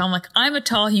ridiculously tall. I'm like, I'm a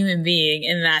tall human being,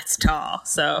 and that's tall.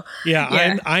 So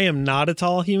yeah. I am not a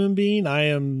tall human being. I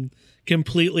am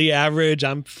completely average.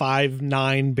 I'm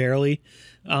 5'9", barely.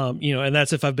 And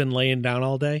that's if I've been laying down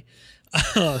all day.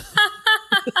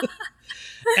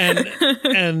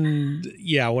 and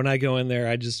yeah, when I go in there,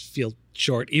 I just feel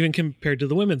short, even compared to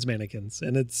the women's mannequins,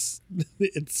 and it's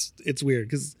weird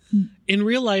because in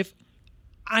real life,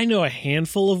 I know a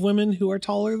handful of women who are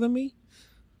taller than me.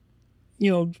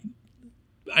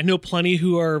 I know plenty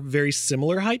who are very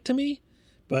similar height to me,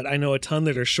 but I know a ton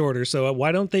that are shorter. So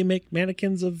why don't they make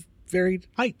mannequins of varied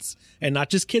heights and not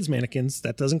just kids mannequins?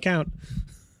 That doesn't count.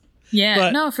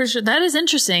 Yeah, no, for sure. That is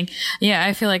interesting. Yeah,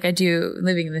 I feel like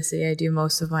living in the city, I do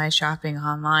most of my shopping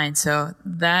online. So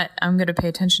that I'm going to pay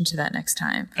attention to that next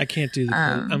time. I can't do the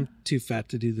clothes. I'm too fat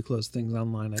to do the clothes things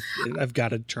online. I've got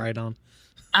to try it on.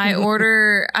 I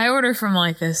order from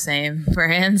like the same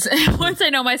brands. Once I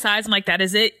know my size, I'm like, that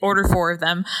is it. Order 4 of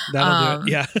them. That'll do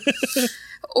it. Yeah.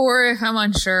 Or if I'm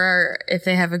unsure if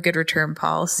they have a good return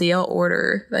policy, I'll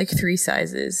order like 3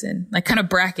 sizes and like kind of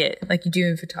bracket like you do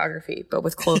in photography, but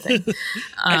with clothing.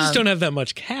 I just don't have that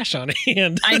much cash on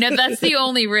hand. I know that's the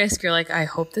only risk. You're like, I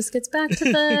hope this gets back to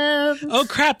them. Oh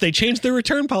crap, they changed their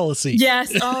return policy.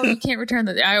 Yes. Oh, you can't return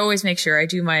that. I always make sure I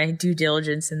do my due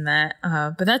diligence in that.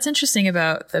 But that's interesting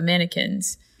about the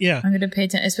mannequins. Yeah. I'm going to pay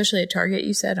attention, especially at Target,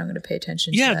 you said. I'm going to pay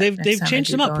attention to that. Yeah, they've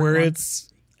changed them up where it's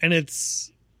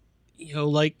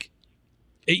like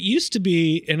it used to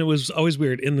be, and it was always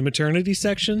weird, in the maternity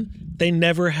section, they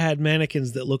never had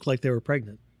mannequins that looked like they were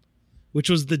pregnant, which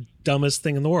was the dumbest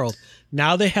thing in the world.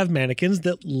 Now they have mannequins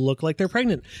that look like they're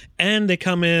pregnant, and they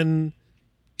come in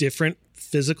different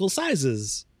physical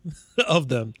sizes of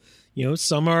them.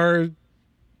 Some are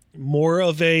more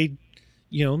of a,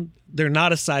 they're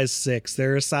not a size 6,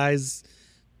 they're a size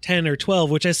 10 or 12,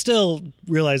 which I still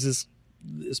realize is,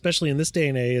 especially in this day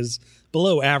and age, is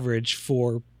below average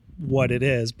for what it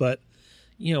is. But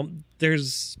they're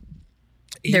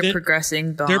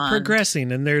progressing beyond. They're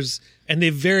progressing, and they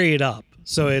vary it up,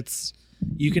 so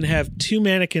you can have 2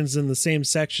 mannequins in the same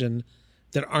section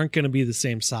that aren't going to be the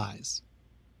same size,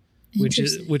 which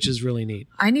is really neat.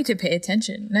 I need to pay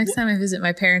attention next time I visit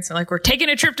my parents. I'm like, we're taking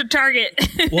a trip to Target.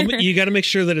 Well, you got to make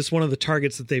sure that it's one of the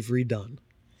Targets that they've redone.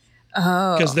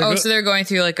 So they're going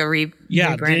through like a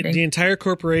rebranding. The entire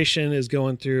corporation is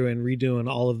going through and redoing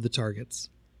all of the Targets.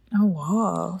 Oh,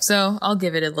 wow. So I'll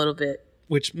give it a little bit.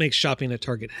 Which makes shopping at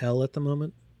Target hell at the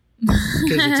moment.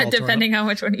 Depending on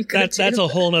which one you go to. That's a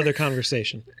whole nother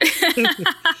conversation.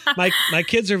 My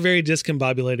kids are very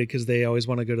discombobulated because they always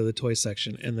want to go to the toy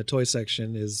section, and the toy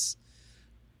section is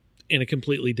in a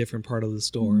completely different part of the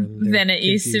store than it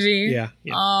used to be. Yeah.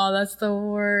 Oh, that's the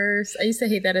worst. I used to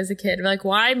hate that as a kid. We're like,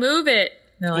 why move it?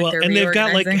 And they've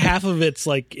got like half of it's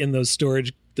like in those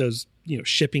storage, those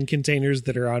shipping containers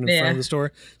that are out in front of the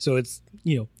store. So it's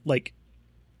like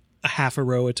a half a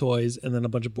row of toys and then a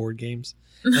bunch of board games,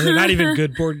 and they're not even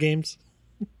good board games.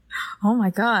 Oh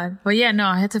my god! Well, yeah, no,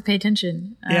 I had to pay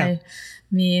attention. Yeah.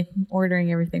 Me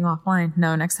ordering everything offline.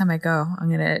 No, next time I go, I'm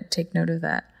gonna take note of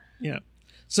that. Yeah.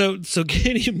 So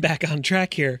getting back on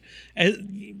track here,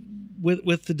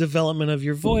 with the development of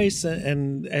your voice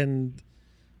and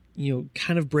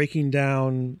kind of breaking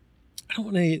down, I don't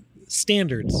want to,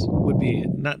 standards would be,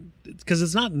 not because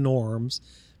it's not norms,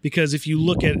 because if you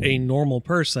look at a normal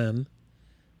person,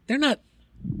 they're not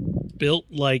built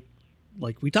like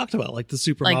we talked about, like the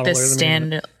supermodel, like the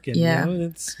standard.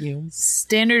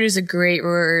 Standard is a great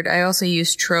word. I also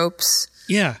use tropes.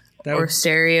 Yeah. Or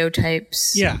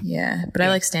stereotypes. Yeah. But I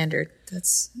like standard.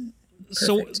 That's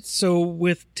perfect. So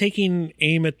with taking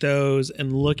aim at those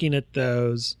and looking at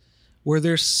those, were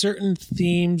there certain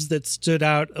themes that stood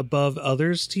out above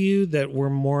others to you that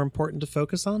were more important to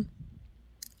focus on?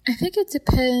 I think it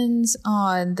depends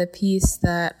on the piece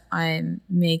that I'm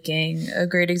making. A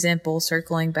great example,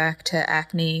 circling back to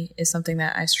acne, is something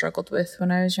that I struggled with when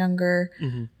I was younger,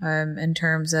 in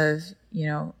terms of,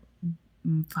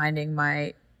 finding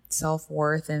my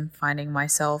self-worth and finding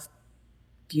myself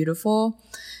beautiful.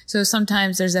 So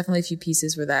sometimes there's definitely a few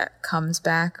pieces where that comes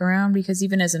back around, because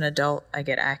even as an adult, I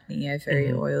get acne. I have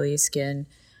very oily skin.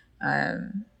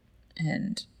 And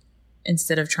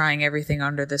instead of trying everything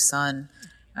under the sun,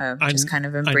 just kind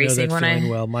of embracing I know that feeling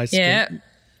well. My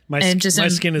My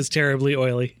skin is terribly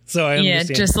oily, so I understand.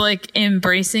 Yeah, just like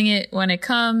embracing it when it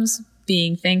comes,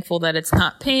 being thankful that it's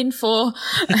not painful,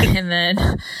 and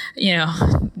then,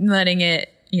 letting it,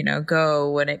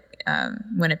 go when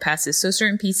it passes. So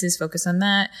certain pieces focus on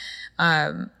that.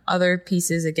 Other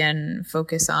pieces, again,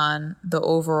 focus on the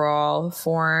overall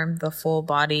form, the full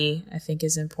body, I think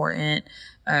is important.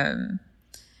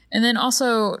 And then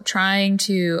also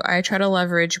I try to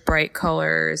leverage bright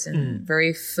colors and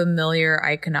very familiar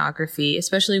iconography,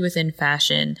 especially within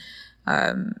fashion,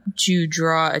 to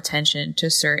draw attention to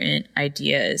certain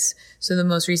ideas. So the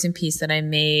most recent piece that I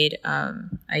made,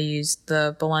 I used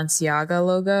the Balenciaga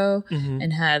logo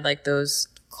and had like those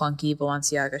clunky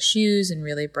Balenciaga shoes and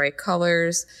really bright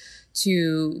colors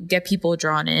to get people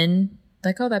drawn in.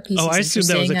 Like, oh, that piece is interesting. I assumed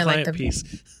that was a client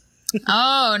piece.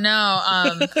 Oh, no.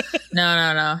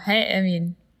 No. Hey, I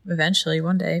mean, eventually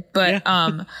one day. But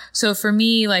so for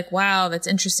me, like, wow, that's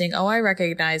interesting. Oh, I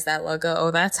recognize that logo.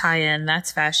 Oh, that's high end.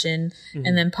 That's fashion.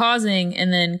 And then pausing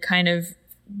and then kind of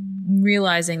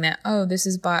realizing that, oh, this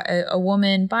is by a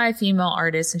woman by a female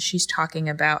artist. And she's talking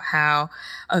about how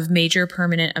of major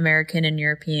permanent American and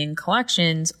European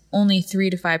collections, only 3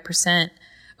 to 5%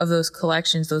 of those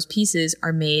collections, those pieces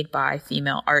are made by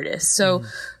female artists. So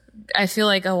I feel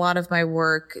like a lot of my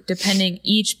work,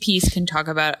 each piece can talk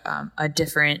about a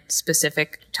different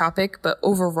specific topic, but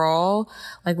overall,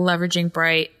 like leveraging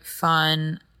bright,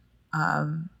 fun,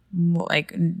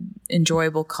 like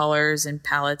enjoyable colors and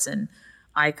palettes and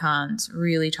icons,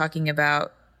 really talking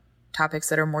about topics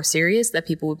that are more serious that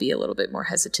people would be a little bit more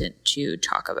hesitant to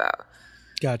talk about.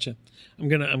 Gotcha. I'm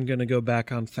gonna go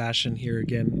back on fashion here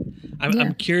again.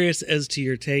 I'm curious as to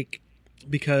your take,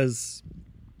 because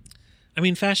I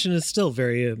mean, fashion is still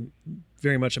very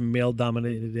much a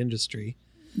male-dominated industry.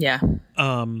 Yeah.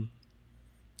 And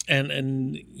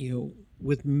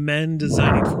with men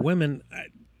designing for women,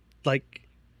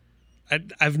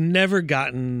 I've never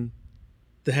gotten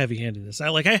the heavy-handedness.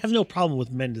 I have no problem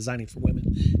with men designing for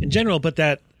women in general, but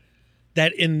that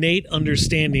innate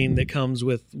understanding that comes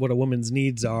with what a woman's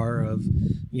needs are of,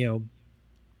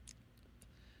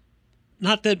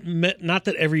 not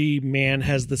that every man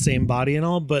has the same body and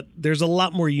all, but there's a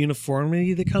lot more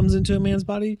uniformity that comes into a man's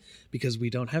body because we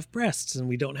don't have breasts and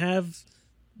we don't have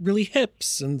really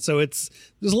hips. And so there's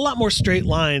a lot more straight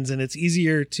lines, and it's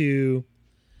easier to,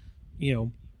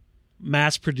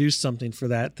 mass produce something for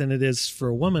that than it is for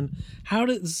a woman.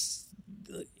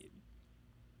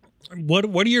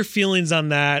 What are your feelings on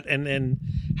that? And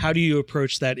how do you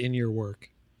approach that in your work?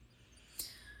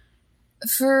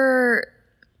 For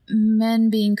men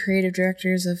being creative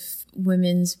directors of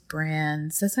women's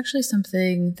brands, that's actually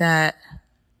something that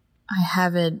I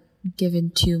haven't given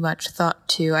too much thought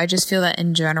to. I just feel that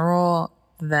in general,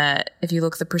 that if you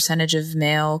look at the percentage of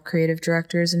male creative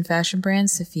directors in fashion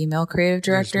brands to female creative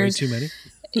directors, there's way too many.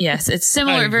 Yes, it's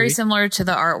similar, very similar to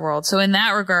the art world. So in that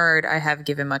regard, I have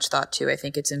given much thought to. I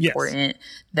think it's important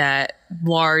that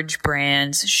large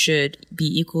brands should be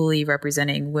equally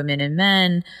representing women and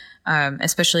men,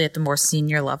 especially at the more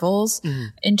senior levels.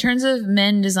 In terms of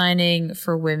men designing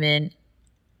for women,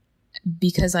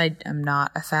 because I am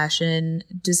not a fashion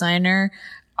designer,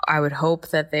 I would hope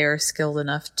that they are skilled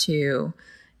enough to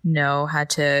know how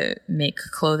to make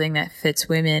clothing that fits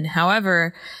women.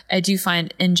 However, I do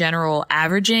find in general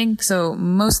averaging, so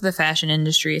most of the fashion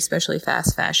industry, especially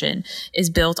fast fashion, is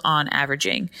built on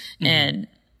averaging. And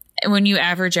when you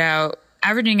average out,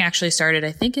 averaging actually started,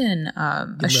 I think, in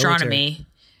astronomy. Military.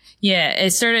 Yeah, it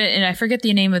started, and I forget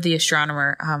the name of the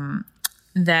astronomer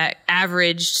that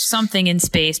averaged something in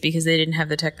space because they didn't have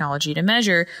the technology to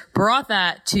measure, brought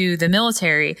that to the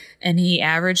military, and he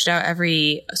averaged out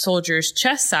every soldier's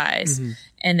chest size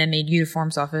and then made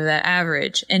uniforms off of that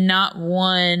average. And not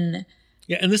one...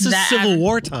 Yeah, and this is Civil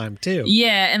War time, too.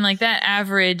 Yeah, and like that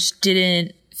average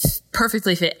didn't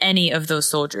perfectly fit any of those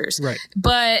soldiers. Right.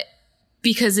 But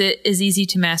because it is easy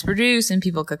to mass produce and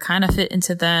people could kind of fit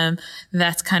into them,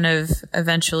 that's kind of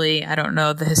eventually, I don't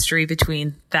know the history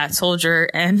between that soldier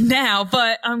and now,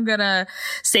 but I'm gonna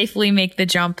safely make the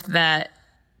jump that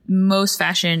most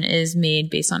fashion is made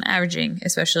based on averaging,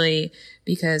 especially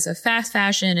because of fast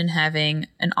fashion and having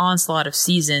an onslaught of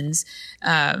seasons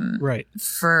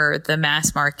for the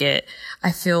mass market.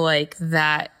 I feel like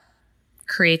that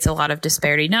creates a lot of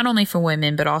disparity, not only for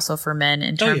women, but also for men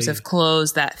in terms of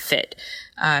clothes that fit.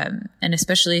 And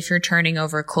especially if you're turning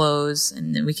over clothes,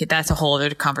 and that's a whole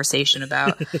other conversation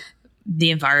about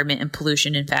the environment and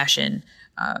pollution in fashion.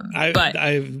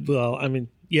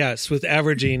 Yes, with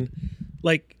averaging,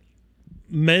 like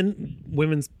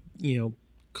women's,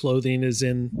 clothing is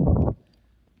in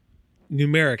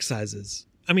numeric sizes.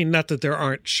 I mean, not that there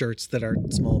aren't shirts that are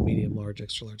small, medium, large,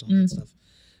 extra large, all that stuff.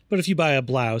 But if you buy a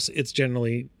blouse, it's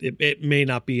generally, it may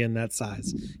not be in that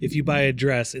size. If you buy a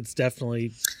dress, it's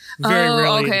definitely very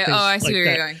rarely. Okay. I see where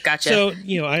you're going. Gotcha. So,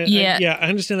 I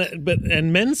understand that. But,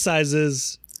 and men's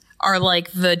sizes are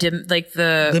like the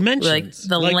dimensions,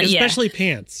 especially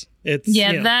pants. It's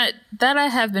that I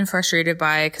have been frustrated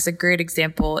by, because a great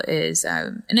example is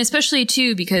and especially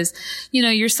too because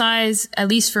your size, at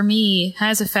least for me,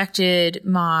 has affected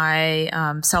my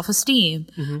self-esteem.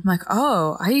 I'm like,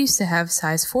 oh, I used to have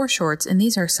size 4 shorts and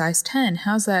these are size 10.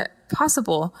 How's that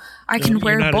possible? I can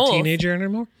wear both. You're not a teenager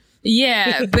anymore?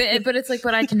 Yeah, but it's like,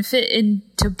 but I can fit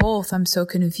into both. I'm so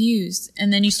confused.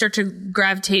 And then you start to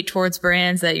gravitate towards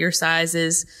brands that your size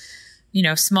is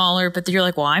smaller, but you're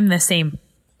like, well, I'm the same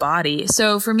body.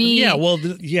 So for me,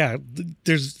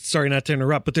 there's, sorry not to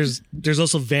interrupt, but there's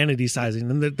also vanity sizing,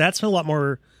 and that's a lot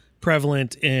more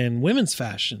prevalent in women's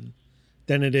fashion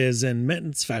than it is in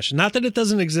men's fashion. Not that it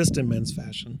doesn't exist in men's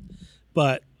fashion,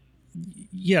 but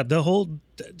there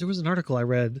was an article I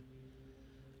read,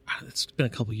 it's been a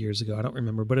couple years ago, I don't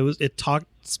remember, but it talked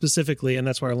specifically, and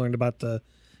that's where I learned about the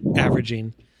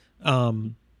averaging.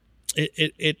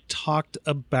 It talked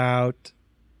about,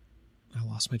 I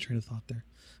lost my train of thought there.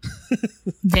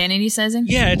 Vanity sizing?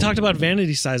 Yeah, it talked about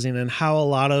vanity sizing and how a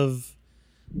lot of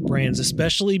brands,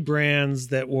 especially brands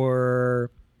that were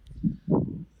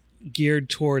geared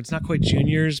towards not quite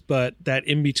juniors, but that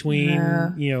in between,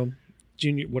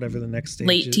 junior, whatever the next stage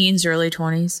late is. Teens, early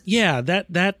 20s. Yeah,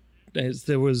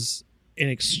 there was an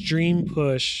extreme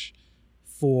push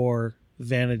for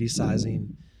vanity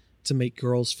sizing to make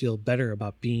girls feel better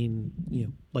about being,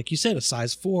 like you said, a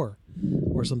size 4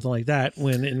 or something like that,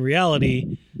 when in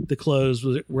reality the clothes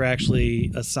were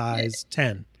actually a size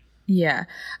 10. Yeah.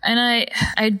 And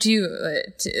I do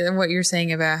what you're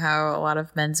saying about how a lot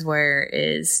of menswear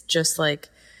is just like,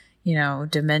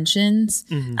 dimensions.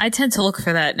 I tend to look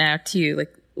for that now too.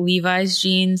 Like Levi's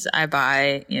jeans, I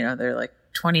buy, they're like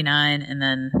 29 and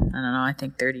then, I don't know, I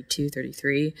think 32,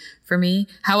 33 for me.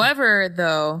 However,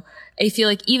 though, I feel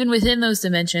like even within those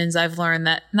dimensions, I've learned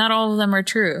that not all of them are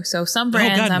true. So some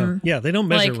brands, they don't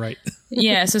measure right.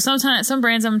 Yeah. So sometimes some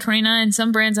brands I'm 29,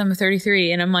 some brands I'm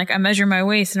 33, and I'm like, I measure my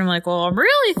waist and I'm like, well, I'm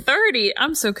really 30.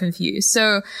 I'm so confused.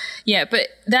 So yeah, but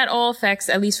that all affects,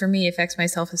 at least for me, affects my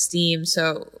self-esteem.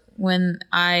 So when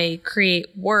I create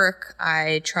work,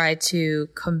 I try to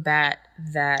combat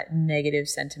that negative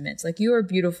sentiments. Like, you are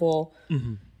beautiful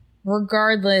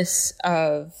regardless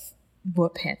of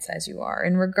what pant size you are,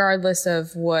 and regardless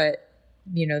of what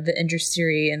the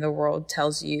industry and the world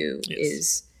tells you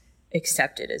is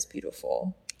accepted as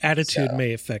beautiful. Attitude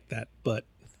may affect that, but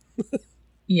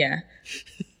yeah,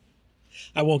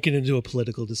 I won't get into a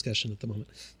political discussion at the moment.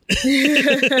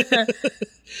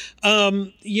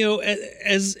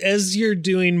 As you're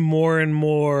doing more and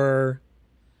more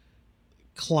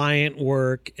client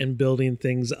work and building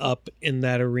things up in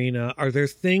that arena, are there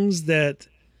things that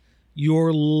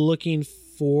you're looking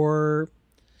for,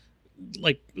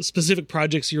 like specific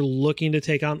projects you're looking to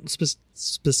take on,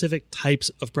 specific types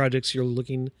of projects you're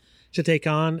looking to take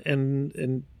on?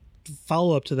 And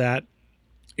follow up to that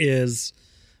is,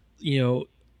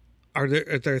 are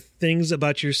there things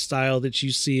about your style that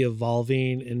you see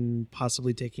evolving and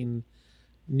possibly taking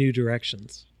new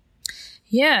directions?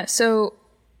 Yeah. So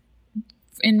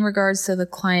in regards to the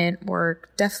client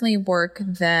work, definitely work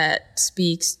that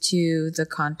speaks to the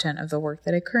content of the work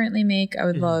that I currently make. I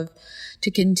would love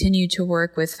to continue to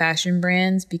work with fashion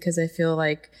brands, because I feel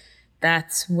like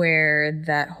that's where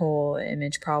that whole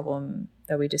image problem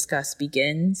that we discussed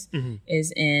begins,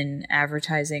 is in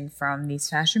advertising from these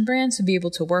fashion brands, to be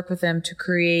able to work with them to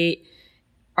create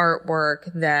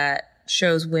artwork that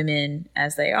shows women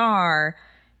as they are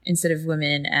instead of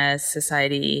women as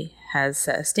society has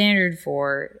set a standard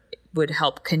for, would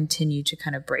help continue to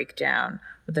kind of break down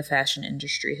what the fashion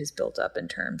industry has built up in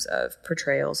terms of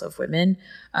portrayals of women.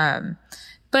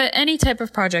 But any type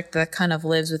of project that kind of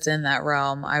lives within that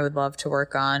realm, I would love to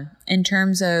work on. In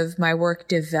terms of my work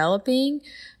developing,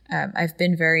 I've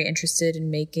been very interested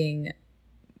in making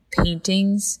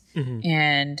paintings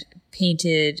and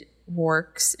painted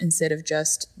works instead of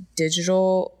just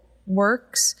digital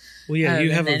works. Well, yeah,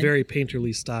 you have a very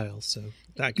painterly style, so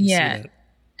I can see that.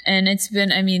 And it's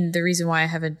been, the reason why I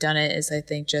haven't done it is, I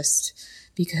think, just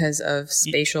because of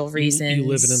spatial reasons. You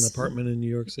live in an apartment in New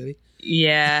York City?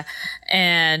 Yeah.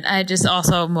 And I just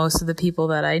also, most of the people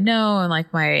that I know and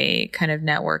like my kind of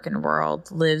network and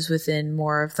world lives within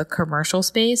more of the commercial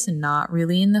space and not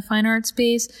really in the fine art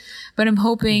space. But I'm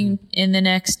hoping in the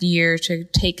next year to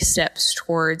take steps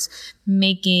towards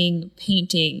making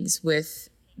paintings with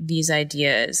these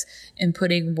ideas and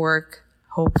putting work,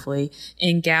 hopefully,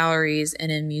 in galleries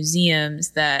and in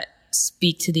museums that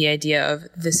speak to the idea of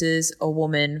this is a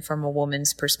woman from a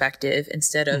woman's perspective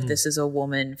instead of this is a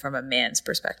woman from a man's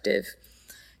perspective.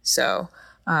 So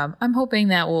I'm hoping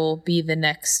that will be the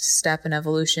next step in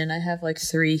evolution. I have like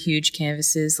 3 huge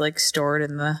canvases like stored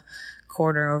in the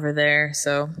corner over there.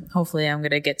 So hopefully I'm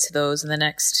going to get to those in the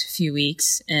next few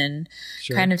weeks and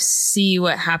kind of see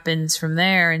what happens from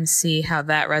there and see how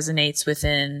that resonates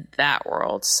within that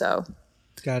world. So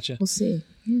gotcha. We'll see.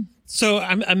 Yeah. So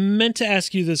I meant to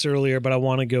ask you this earlier, but I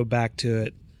want to go back to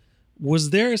it. Was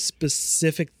there a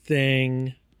specific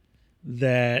thing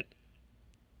that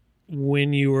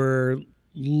when you were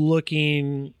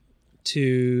looking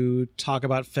to talk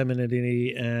about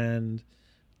femininity and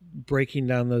breaking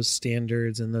down those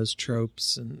standards and those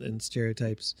tropes and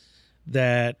stereotypes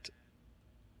that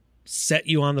set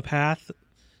you on the path,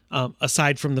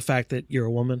 aside from the fact that you're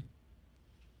a woman?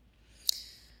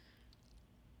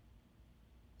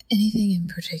 Anything in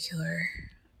particular?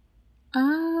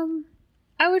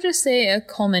 I would just say a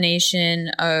culmination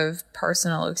of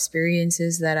personal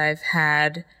experiences that I've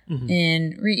had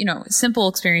in, simple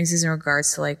experiences in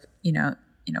regards to like,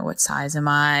 what size am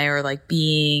I, or like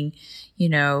being,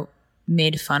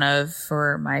 made fun of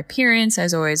for my appearance. I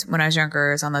was always, when I was younger,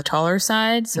 I was on the taller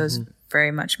side. So I was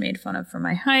very much made fun of for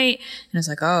my height. And I was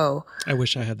like, oh, I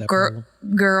wish I had that problem.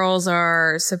 Girls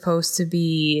are supposed to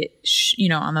be,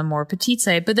 on the more petite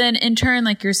side. But then in turn,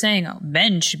 like you're saying, oh,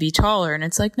 men should be taller. And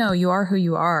it's like, no, you are who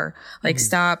you are. Like,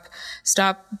 stop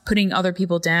putting other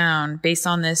people down based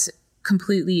on this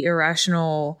completely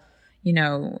irrational,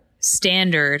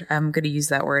 standard. I'm going to use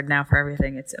that word now for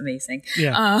everything. It's amazing.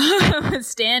 Yeah.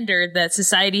 Standard that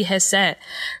society has set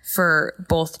for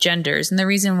both genders. And the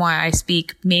reason why I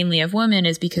speak mainly of women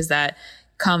is because that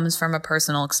comes from a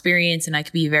personal experience, and I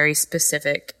could be very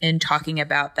specific in talking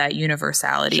about that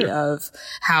universality of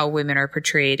how women are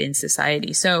portrayed in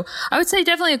society. So I would say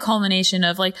definitely a culmination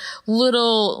of like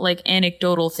little like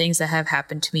anecdotal things that have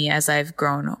happened to me as I've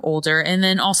grown older, and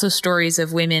then also stories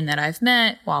of women that I've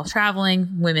met while traveling,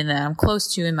 women that I'm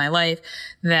close to in my life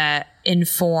that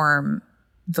inform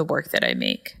the work that I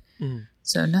make.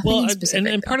 So nothing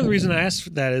specific. And part of the reason I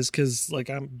asked that is because, like,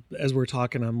 as we're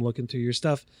talking, I'm looking through your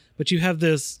stuff, but you have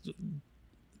this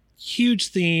huge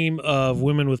theme of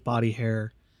women with body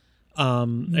hair,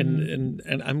 and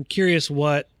I'm curious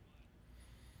what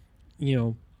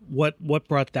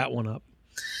brought that one up.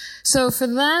 So for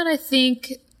that, I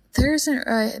think there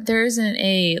isn't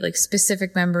a like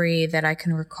specific memory that I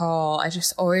can recall. I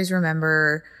just always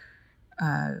remember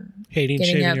hating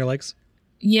shaving your legs.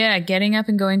 Yeah, getting up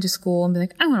and going to school and be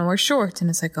like, I want to wear shorts. And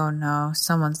it's like, oh no,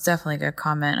 someone's definitely going to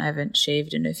comment, I haven't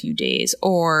shaved in a few days.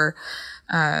 Or,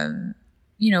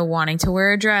 wanting to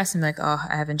wear a dress and be like, oh,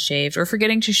 I haven't shaved. Or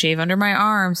forgetting to shave under my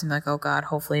arms and be like, oh God,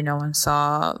 hopefully no one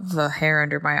saw the hair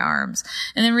under my arms.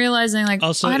 And then realizing like,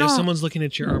 also, if someone's looking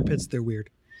at your armpits, they're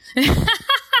weird.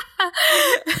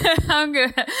 I'm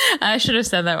good. I should have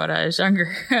said that when I was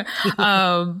younger.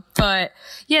 But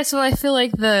yeah, so I feel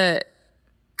like the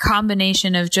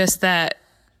combination of just that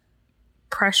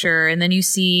pressure, and then you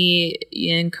see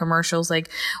in commercials like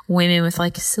women with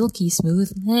like silky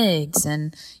smooth legs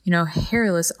and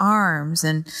hairless arms,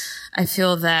 and I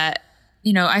feel that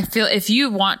if you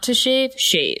want to shave,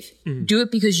 do it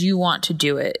because you want to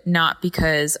do it, not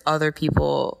because other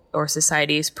people or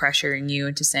society is pressuring you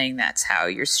into saying that's how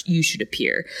you should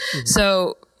appear.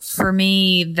 So for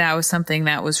me, that was something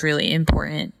that was really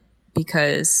important,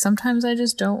 because sometimes I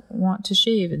just don't want to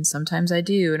shave and sometimes I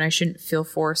do, and I shouldn't feel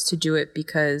forced to do it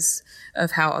because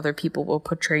of how other people will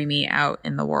portray me out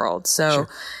in the world. So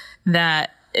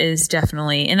that is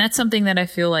definitely, and that's something that I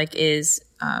feel like is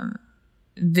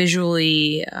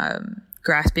visually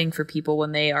grasping for people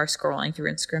when they are scrolling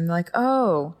through Instagram. They're like,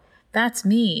 oh, that's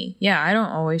me. Yeah, I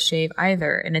don't always shave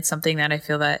either. And it's something that I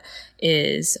feel that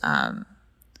is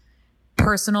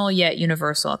personal yet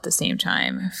universal at the same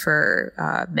time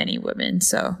for many women.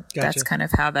 So that's kind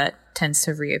of how that tends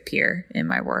to reappear in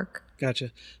my work.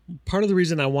 Gotcha. Part of the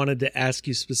reason I wanted to ask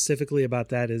you specifically about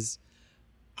that is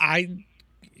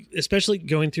especially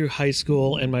going through high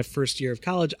school and my first year of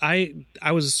college, I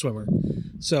was a swimmer.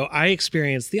 So I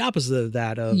experienced the opposite of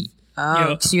that so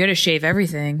you had to shave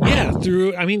everything. Yeah.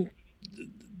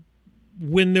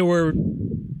 When there were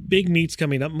big meets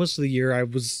coming up, most of the year I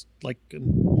was like,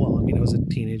 I was a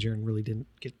teenager and really didn't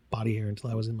get body hair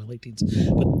until I was in my late teens,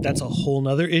 but that's a whole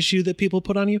nother issue that people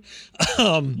put on you.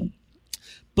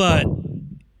 But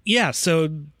yeah, so,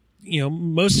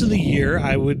 most of the year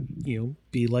I would,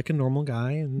 be like a normal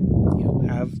guy and,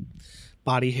 have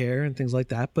body hair and things like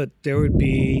that. But there would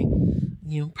be,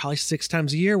 probably 6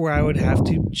 times a year where I would have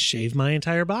to shave my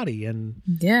entire body. And,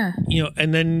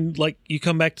 and then like you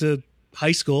come back to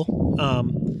high school,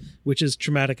 which is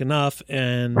traumatic enough.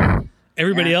 And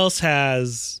everybody else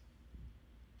has,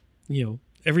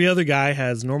 every other guy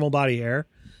has normal body hair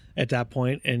at that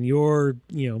point, and you're,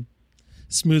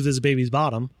 smooth as a baby's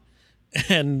bottom.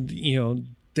 And,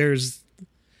 there's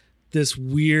this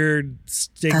weird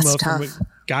stigma from a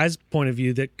guy's point of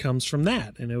view that comes from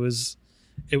that. And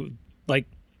like,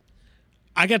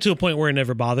 I got to a point where it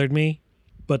never bothered me,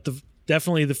 but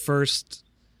definitely the first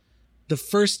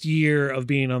year of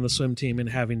being on the swim team and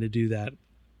having to do that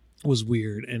was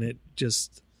weird. And it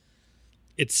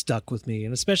stuck with me.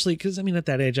 And especially because, at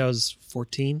that age I was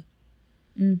 14.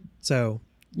 So,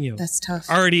 that's tough.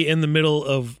 Already in the middle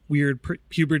of weird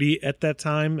puberty at that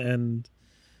time.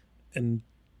 And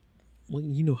well,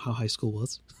 you know how high school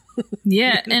was.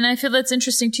 Yeah. And I feel that's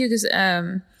interesting too, because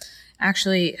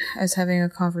actually I was having a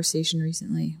conversation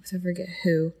recently with, I forget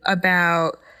who,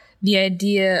 about the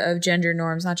idea of gender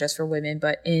norms, not just for women,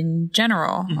 but in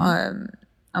general,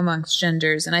 amongst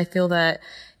genders. And I feel that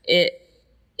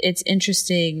it's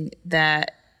interesting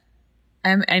that,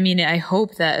 I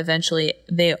hope that eventually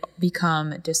they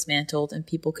become dismantled and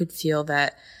people could feel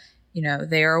that,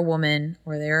 they are a woman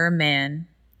or they are a man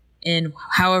in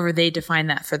however they define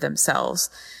that for themselves.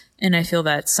 And I feel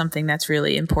that's something that's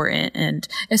really important. And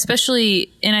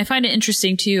especially, and I find it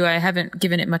interesting too, I haven't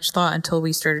given it much thought until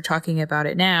we started talking about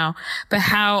it now, but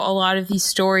how a lot of these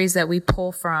stories that we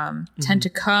pull from tend to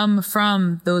come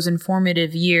from those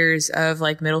informative years of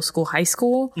like middle school, high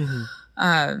school,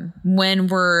 when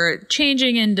we're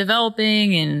changing and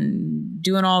developing and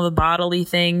doing all the bodily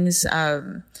things,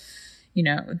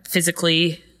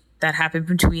 physically that happen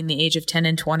between the age of 10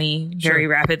 and 20 very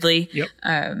rapidly. Yep.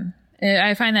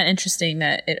 I find that interesting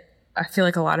that I feel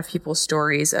like a lot of people's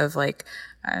stories of like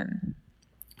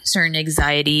certain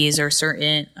anxieties or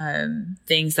certain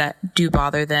things that do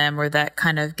bother them or that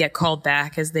kind of get called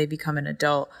back as they become an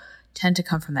adult tend to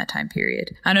come from that time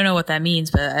period. I don't know what that means,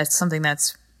 but it's something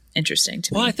that's interesting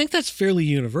to me. Well, I think that's fairly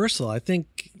universal. I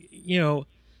think,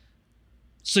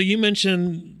 so you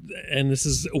mentioned, and this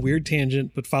is a weird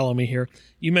tangent, but follow me here.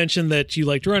 You mentioned that you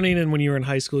liked running, and when you were in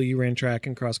high school, you ran track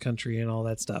and cross country and all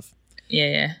that stuff.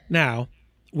 Yeah. Now,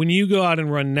 when you go out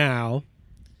and run now,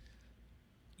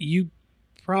 you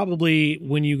probably,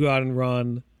 when you go out and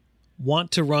run,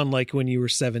 want to run like when you were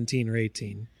 17 or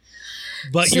 18.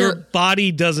 But your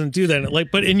body doesn't do that.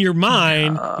 Like, but in your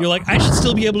mind, you're like, I should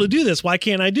still be able to do this. Why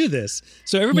can't I do this?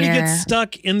 So everybody gets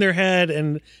stuck in their head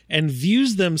and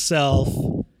views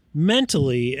themselves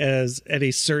mentally as at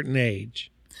a certain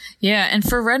age. Yeah. And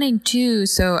for running too.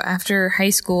 So after high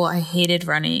school, I hated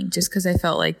running just because I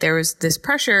felt like there was this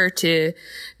pressure to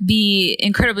be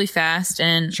incredibly fast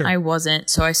and I wasn't.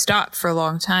 So I stopped for a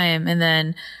long time. And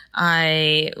then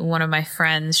one of my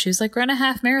friends, she was like, run a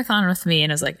half marathon with me.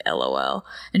 And I was like, LOL.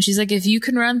 And she's like, if you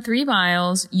can run 3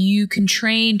 miles, you can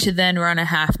train to then run a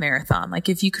half marathon. Like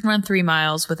if you can run 3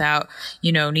 miles without,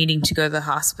 needing to go to the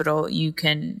hospital, you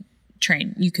can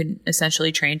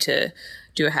essentially train to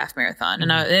do a half marathon.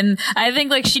 And I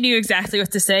think like she knew exactly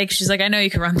what to say. 'Cause she's like, I know you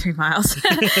can run 3 miles.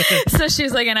 So she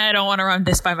was like, and I don't want to run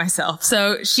this by myself.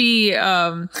 So so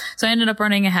I ended up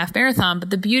running a half marathon,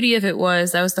 but the beauty of it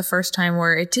was that was the first time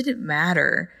where it didn't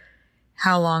matter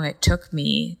how long it took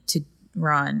me to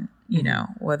run,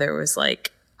 whether it was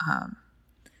like,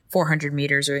 400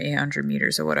 meters or 800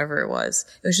 meters or whatever it was.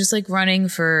 It was just like running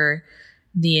for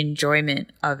the enjoyment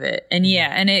of it. And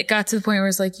and it got to the point where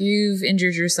it's like, you've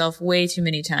injured yourself way too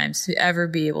many times to ever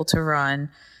be able to run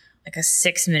like a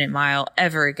 6-minute mile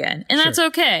ever again. And that's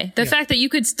okay. The fact that you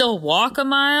could still walk a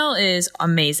mile is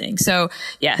amazing. So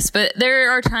yes, but there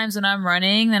are times when I'm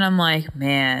running and I'm like,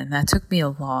 man, that took me a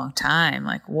long time.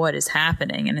 Like, what is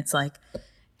happening? And it's like,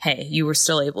 hey, you were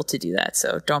still able to do that.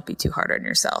 So don't be too hard on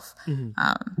yourself.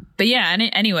 But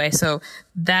anyway, so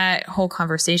that whole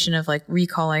conversation of like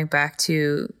recalling back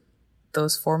to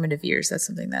those formative years, that's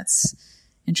something that's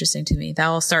interesting to me. That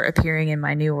will start appearing in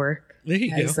my new work. There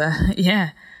you go.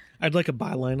 I'd like a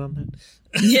byline on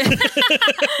that. Yeah.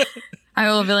 I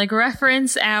will be like,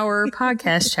 reference our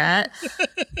podcast chat.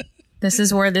 This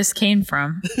is where this came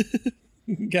from.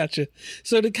 Gotcha.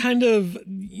 So to kind of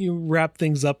wrap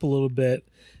things up a little bit,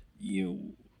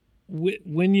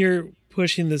 when you're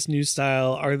pushing this new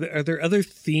style, are there other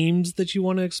themes that you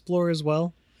want to explore as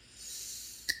well?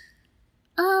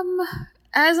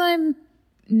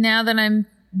 Now that I'm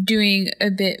doing a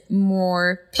bit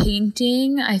more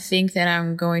painting, I think that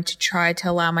I'm going to try to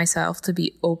allow myself to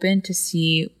be open to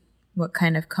see what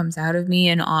kind of comes out of me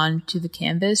and onto the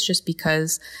canvas, just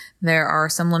because there are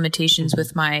some limitations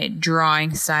with my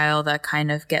drawing style that kind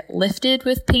of get lifted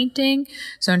with painting.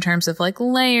 So in terms of like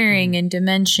layering and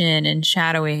dimension and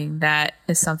shadowing, that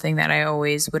is something that I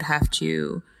always would have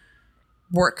to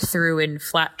work through in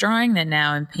flat drawing, that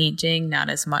now in painting, not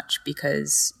as much,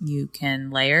 because you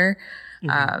can layer.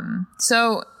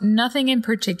 So nothing in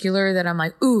particular that I'm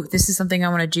like, ooh, this is something I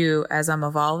want to do as I'm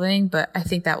evolving, but I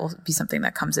think that will be something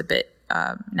that comes a bit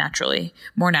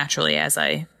more naturally as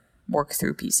I work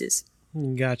through pieces.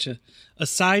 Gotcha.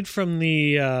 Aside from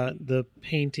the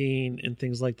painting and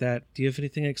things like that, do you have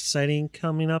anything exciting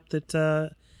coming up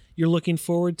that you're looking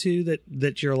forward to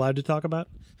that you're allowed to talk about?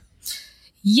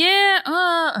 Yeah,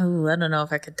 I don't know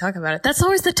if I could talk about it. That's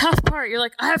always the tough part. You're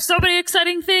like, I have so many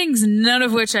exciting things, none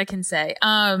of which I can say.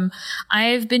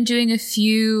 I've been doing a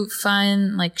few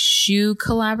fun like shoe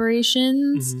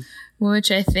collaborations, which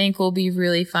I think will be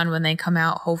really fun when they come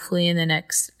out, hopefully in the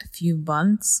next few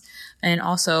months. And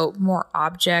also more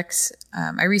objects.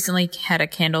 I recently had a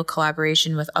candle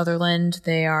collaboration with Otherland.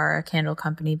 They are a candle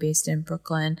company based in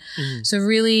Brooklyn. So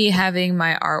really having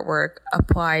my artwork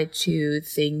applied to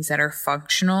things that are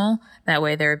functional. That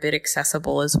way they're a bit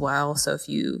accessible as well. So if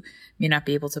you may not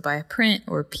be able to buy a print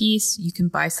or a piece, you can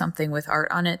buy something with art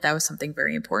on it. That was something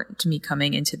very important to me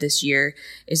coming into this year,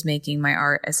 is making my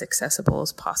art as accessible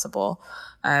as possible.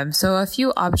 So a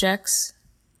few objects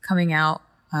coming out.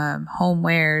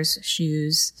 Homewares,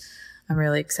 shoes, I'm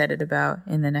really excited about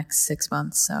in the next 6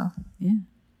 months. So, yeah.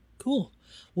 Cool.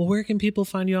 Well, where can people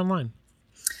find you online?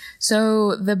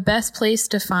 So the best place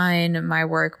to find my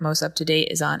work most up to date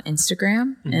is on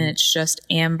Instagram, and it's just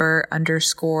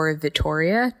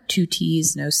Amber_Vitoria, 2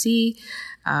 T's, no C.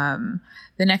 The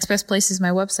next best place is my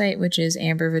website, which is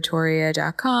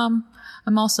ambervitoria.com.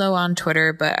 I'm also on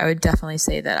Twitter, but I would definitely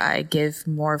say that I give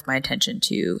more of my attention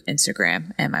to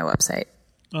Instagram and my website.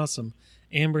 Awesome.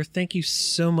 Amber, thank you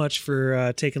so much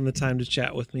for taking the time to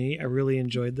chat with me. I really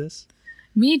enjoyed this.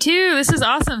 Me too. This is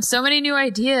awesome. So many new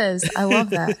ideas. I love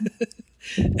that.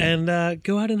 And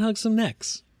go out and hug some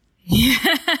necks.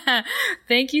 Yeah.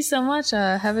 Thank you so much.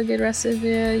 Have a good rest of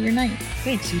your night.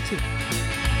 Thanks. You too.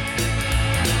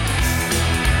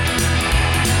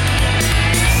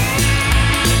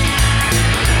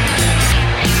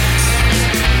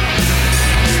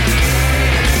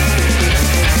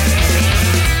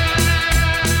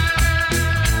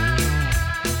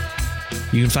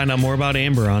 You can find out more about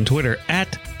Amber on Twitter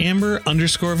at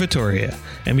Amber_Vitoria.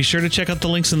 And be sure to check out the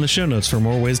links in the show notes for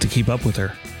more ways to keep up with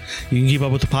her. You can keep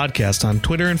up with the podcast on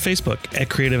Twitter and Facebook at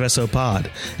CreativeSOPod.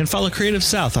 And follow Creative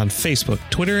South on Facebook,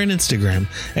 Twitter, and Instagram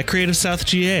at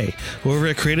CreativeSouthGA, or over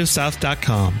at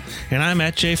CreativeSouth.com. And I'm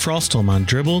at Jay Frostholm on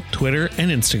Dribbble, Twitter,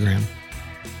 and Instagram.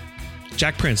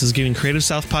 Jack Prince is giving Creative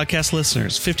South podcast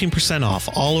listeners 15% off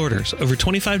all orders over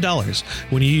 $25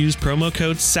 when you use promo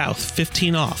code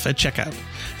SOUTH15OFF at checkout.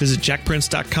 Visit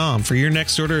jackprince.com for your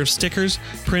next order of stickers,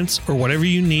 prints, or whatever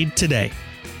you need today.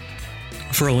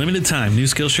 For a limited time, new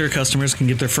Skillshare customers can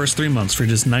get their first 3 months for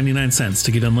just 99 cents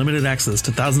to get unlimited access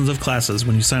to thousands of classes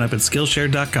when you sign up at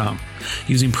Skillshare.com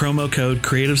using promo code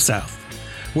CreativeSouth.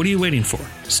 What are you waiting for?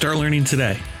 Start learning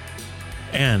today.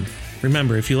 And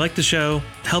remember, if you like the show,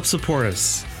 help support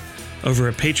us over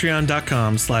at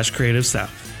patreon.com/Creative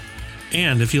South.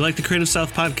 And if you like the Creative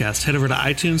South podcast, head over to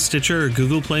iTunes, Stitcher, or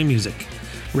Google Play Music.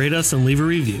 Rate us and leave a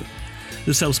review.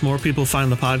 This helps more people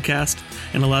find the podcast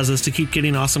and allows us to keep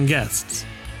getting awesome guests.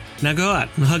 Now go out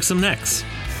and hug some necks.